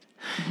kid.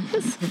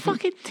 It's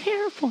fucking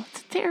terrible.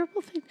 It's a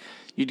terrible thing.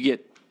 You'd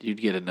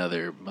get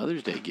another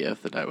Mother's Day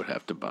gift that I would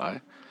have to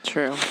buy.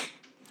 True.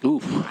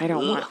 Oof. I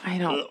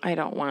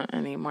don't want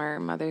any more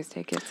Mother's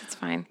Day gifts. It's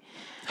fine.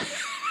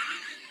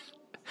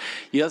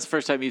 Yeah, that's the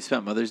first time you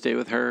spent Mother's Day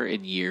with her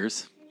in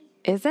years.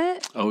 Is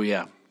it? Oh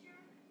yeah.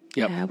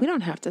 Yep. Yeah, we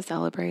don't have to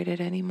celebrate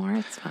it anymore.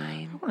 It's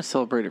fine. I want to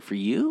celebrate it for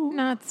you.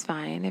 No, it's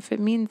fine. If it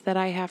means that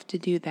I have to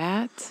do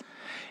that.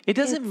 It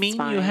doesn't It's mean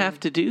fine. you have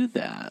to do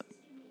that.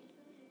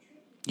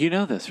 You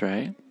know this,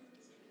 right?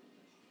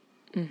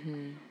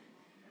 Mm-hmm.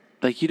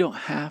 Like you don't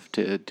have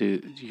to do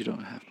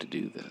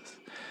this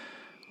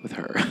with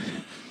her.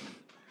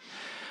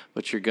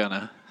 But you're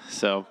gonna.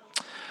 So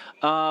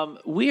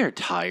we are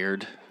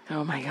tired.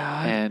 Oh my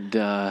God. And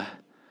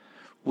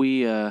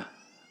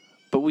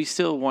but we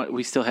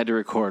still had to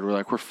record. We're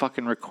like, we're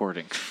fucking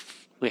recording.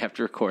 We have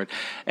to record.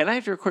 And I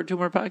have to record 2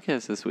 more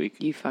podcasts this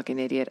week. You fucking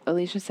idiot.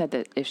 Alicia said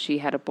that if she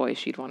had a boy,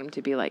 she'd want him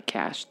to be like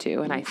Cash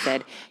too. And I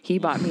said, he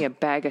bought me a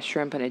bag of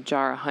shrimp and a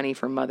jar of honey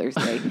for Mother's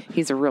Day.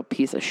 He's a real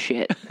piece of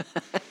shit.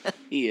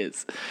 He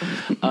is.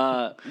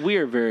 We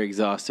are very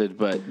exhausted,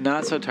 but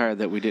not so tired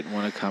that we didn't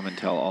want to come and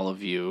tell all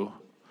of you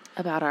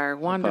About our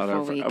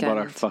wonderful weekend. about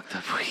our fucked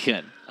up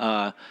weekend.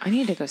 I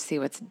need to go see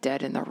what's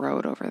dead in the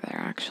road over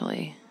there,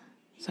 actually.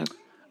 So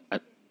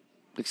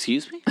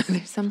Excuse me?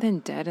 there's something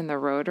dead in the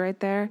road right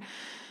there.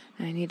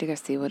 And I need to go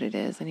see what it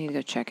is. I need to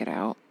go check it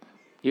out.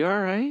 You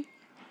all right?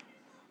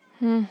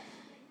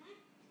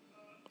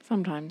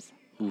 Sometimes.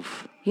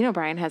 Oof. You know,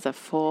 Brian has a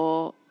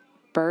full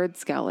bird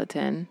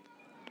skeleton,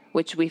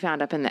 which we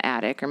found up in the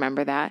attic.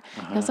 Remember that?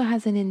 He also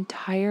has an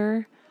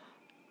entire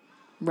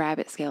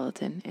rabbit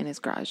skeleton in his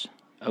garage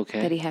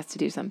Okay. that he has to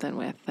do something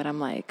with. That I'm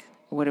like,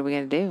 what are we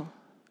going to do?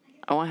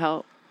 I want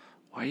help.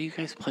 Why do you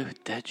guys play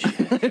with dead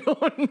shit? I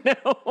don't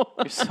know.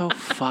 You're so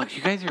fucked.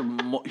 You guys are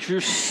you're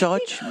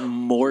such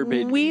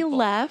morbid We people.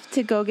 left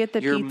to go get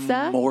the You're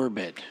pizza.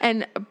 morbid.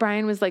 And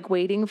Brian was like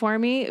waiting for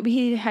me.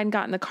 He hadn't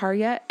gotten the car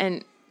yet.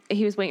 And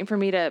he was waiting for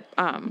me to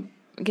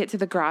get to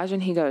the garage.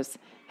 And he goes,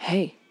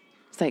 hey,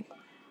 it's like,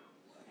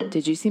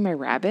 did you see my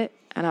rabbit?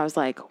 And I was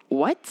like,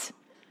 what?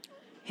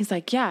 He's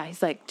like, yeah.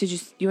 He's like,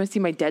 you want to see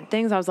my dead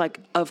things? I was like,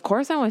 of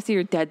course I want to see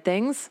your dead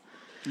things.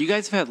 You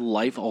guys have had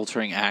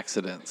life-altering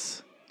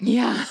accidents,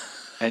 Yeah.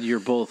 and you're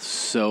both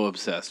so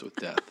obsessed with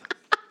death.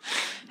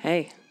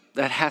 Hey,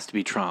 That has to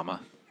be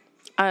trauma.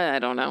 I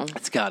don't know.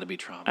 It's got to be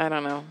trauma. I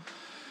don't know.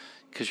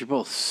 Because you're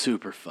both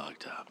super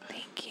fucked up.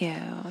 Thank you.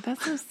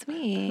 That's so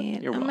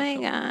sweet. You're oh my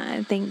welcome.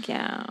 God. Thank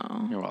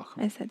you. You're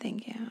welcome. I said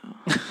thank you.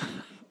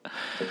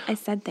 I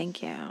said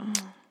thank you.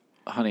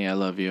 Honey, I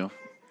love you.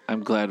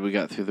 I'm glad we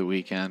got through the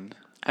weekend.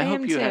 I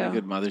hope am you had a too.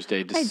 good Mother's Day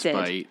I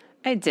despite.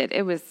 did.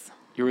 It was...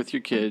 You're with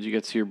your kids. You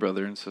got to see your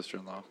brother and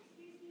sister-in-law.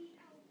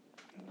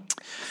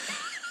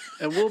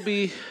 And we'll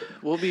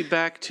be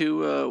back to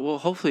we'll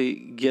hopefully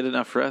get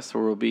enough rest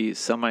where we'll be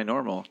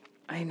semi-normal.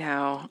 I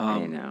know.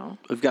 I know.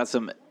 We've got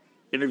some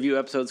interview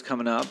episodes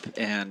coming up,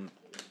 and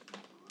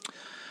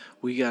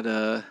we've got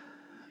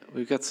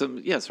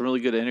some really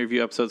good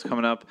interview episodes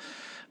coming up.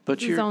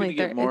 But you're going to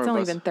get more It's of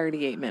only us. been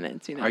 38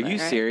 minutes. You know. Are that, you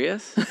right?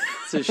 serious?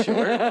 It's a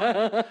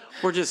short.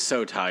 We're just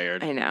so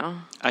tired. I know.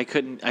 I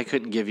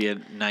couldn't give you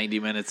 90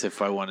 minutes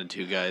if I wanted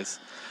to, guys.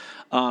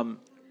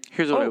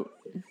 Here's what Oh,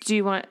 do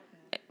you want?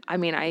 I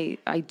mean,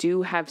 I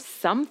do have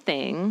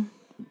something.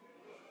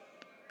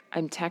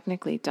 I'm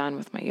technically done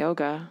with my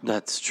yoga.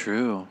 That's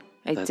true.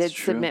 I did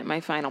submit my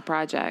final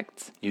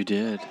project. You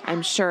did.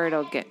 I'm sure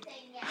it'll get,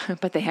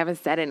 but they haven't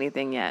said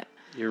anything yet.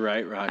 You're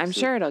right, Roxy. I'm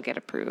sure it'll get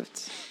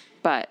approved,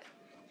 but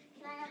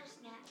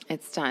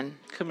it's done.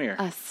 Come here.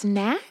 A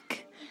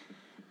snack?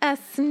 A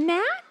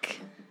snack?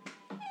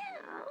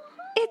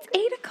 It's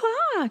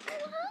 8:00.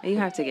 You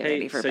have to get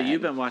ready for bed.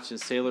 you've been watching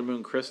Sailor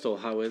Moon Crystal.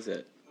 How is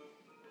it?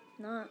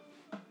 I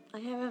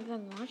haven't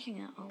been watching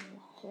it a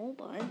whole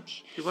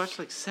bunch. You watched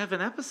like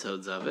 7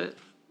 episodes of it.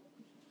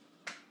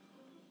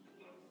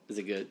 Is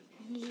it good?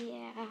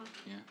 Yeah.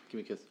 Yeah. Give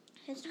me a kiss.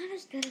 It's not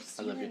as good as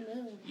I love Sailor you.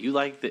 Moon. You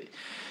like the...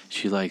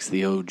 She likes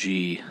the OG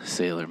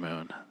Sailor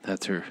Moon.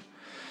 That's her...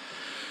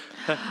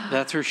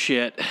 That's her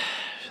shit.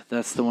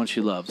 That's the one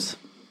she loves.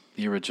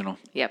 The original.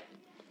 Yep.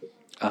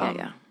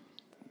 Yeah.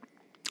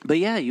 But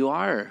yeah, you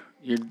are.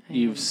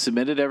 You've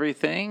submitted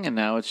everything, and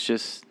now it's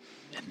just...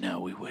 And now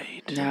we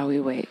wait. Now we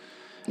wait.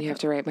 You have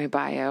to write my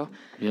bio.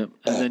 Yep.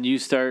 And then you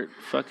start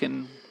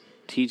fucking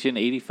teaching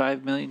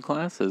 85 million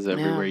classes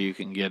everywhere you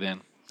can get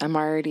in. I'm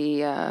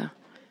already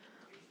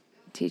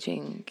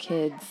teaching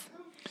kids.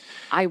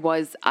 I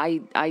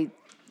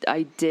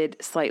did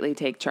slightly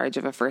take charge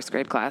of a first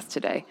grade class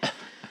today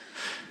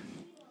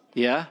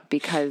Yeah?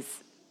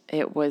 because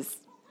it was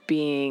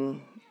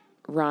being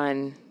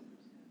run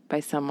by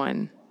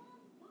someone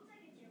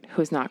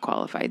who's not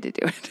qualified to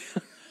do it.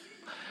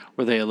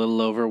 Were they a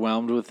little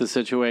overwhelmed with the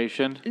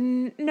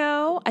situation?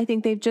 No, I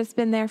think they've just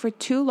been there for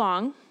too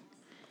long.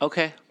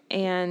 Okay.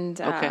 And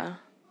Okay.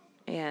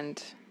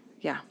 And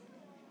yeah,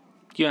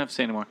 You don't have to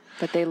say anymore.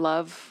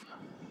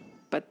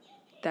 but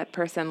that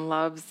person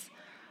loves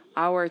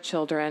our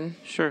children.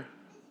 Sure.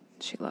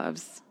 She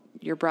loves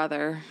your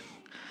brother.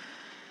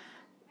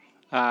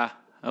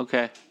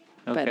 Okay.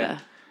 But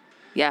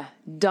yeah,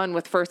 done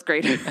with first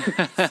graders.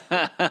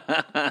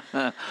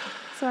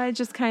 So I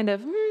just kind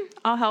of,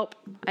 I'll help.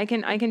 I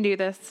can do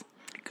this.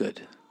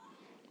 Good.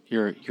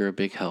 You're a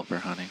big helper,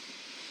 honey.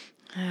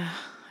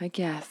 I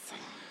guess.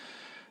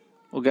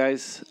 Well,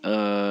 guys,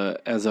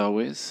 as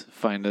always,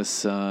 find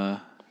us.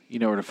 You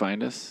know where to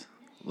find us.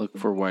 Look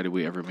for Why Do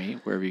We Ever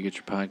Meet, wherever you get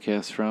your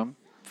podcasts from.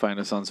 Find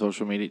us on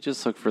social media.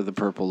 Just look for the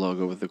purple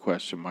logo with the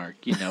question mark.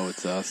 You know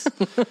it's us.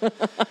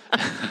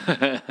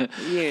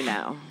 You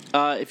know.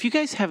 If you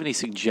guys have any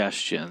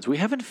suggestions, we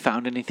haven't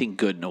found anything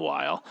good in a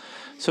while.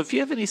 So if you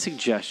have any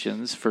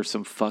suggestions for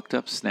some fucked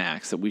up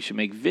snacks that we should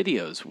make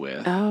videos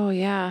with, Oh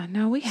yeah.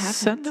 No, we haven't.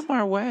 send them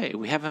our way.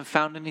 We haven't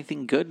found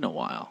anything good in a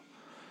while.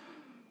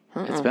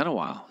 It's been a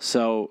while.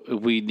 So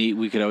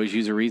we could always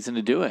use a reason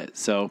to do it.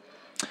 So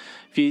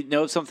if you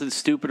know something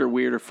stupid or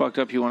weird or fucked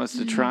up you want us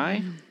to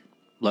try,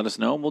 let us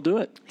know and we'll do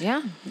it.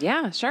 Yeah.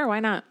 Yeah. Sure.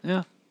 Why not?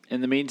 Yeah. In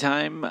the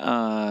meantime,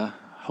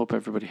 hope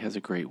everybody has a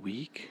great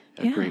week,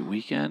 a Yeah. great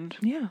weekend.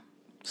 Yeah.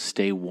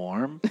 Stay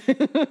warm.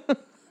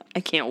 I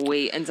can't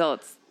wait until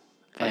it's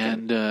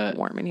And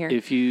warm in here.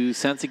 if you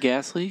sense a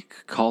gas leak,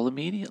 call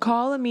immediately.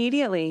 Call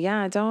immediately.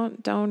 Yeah.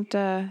 Don't. Get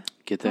that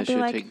don't be shit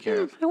like, taken care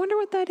of. I wonder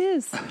what that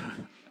is.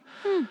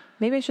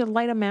 Maybe I should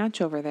light a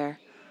match over there.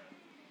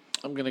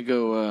 I'm going to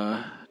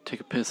go take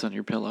a piss on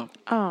your pillow.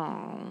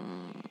 Oh,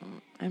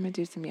 I'm gonna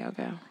do some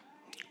yoga.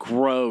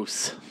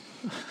 Gross. All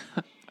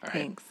right.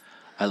 Thanks.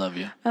 I love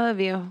you. I love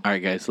you. All right,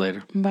 guys,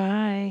 later.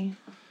 Bye.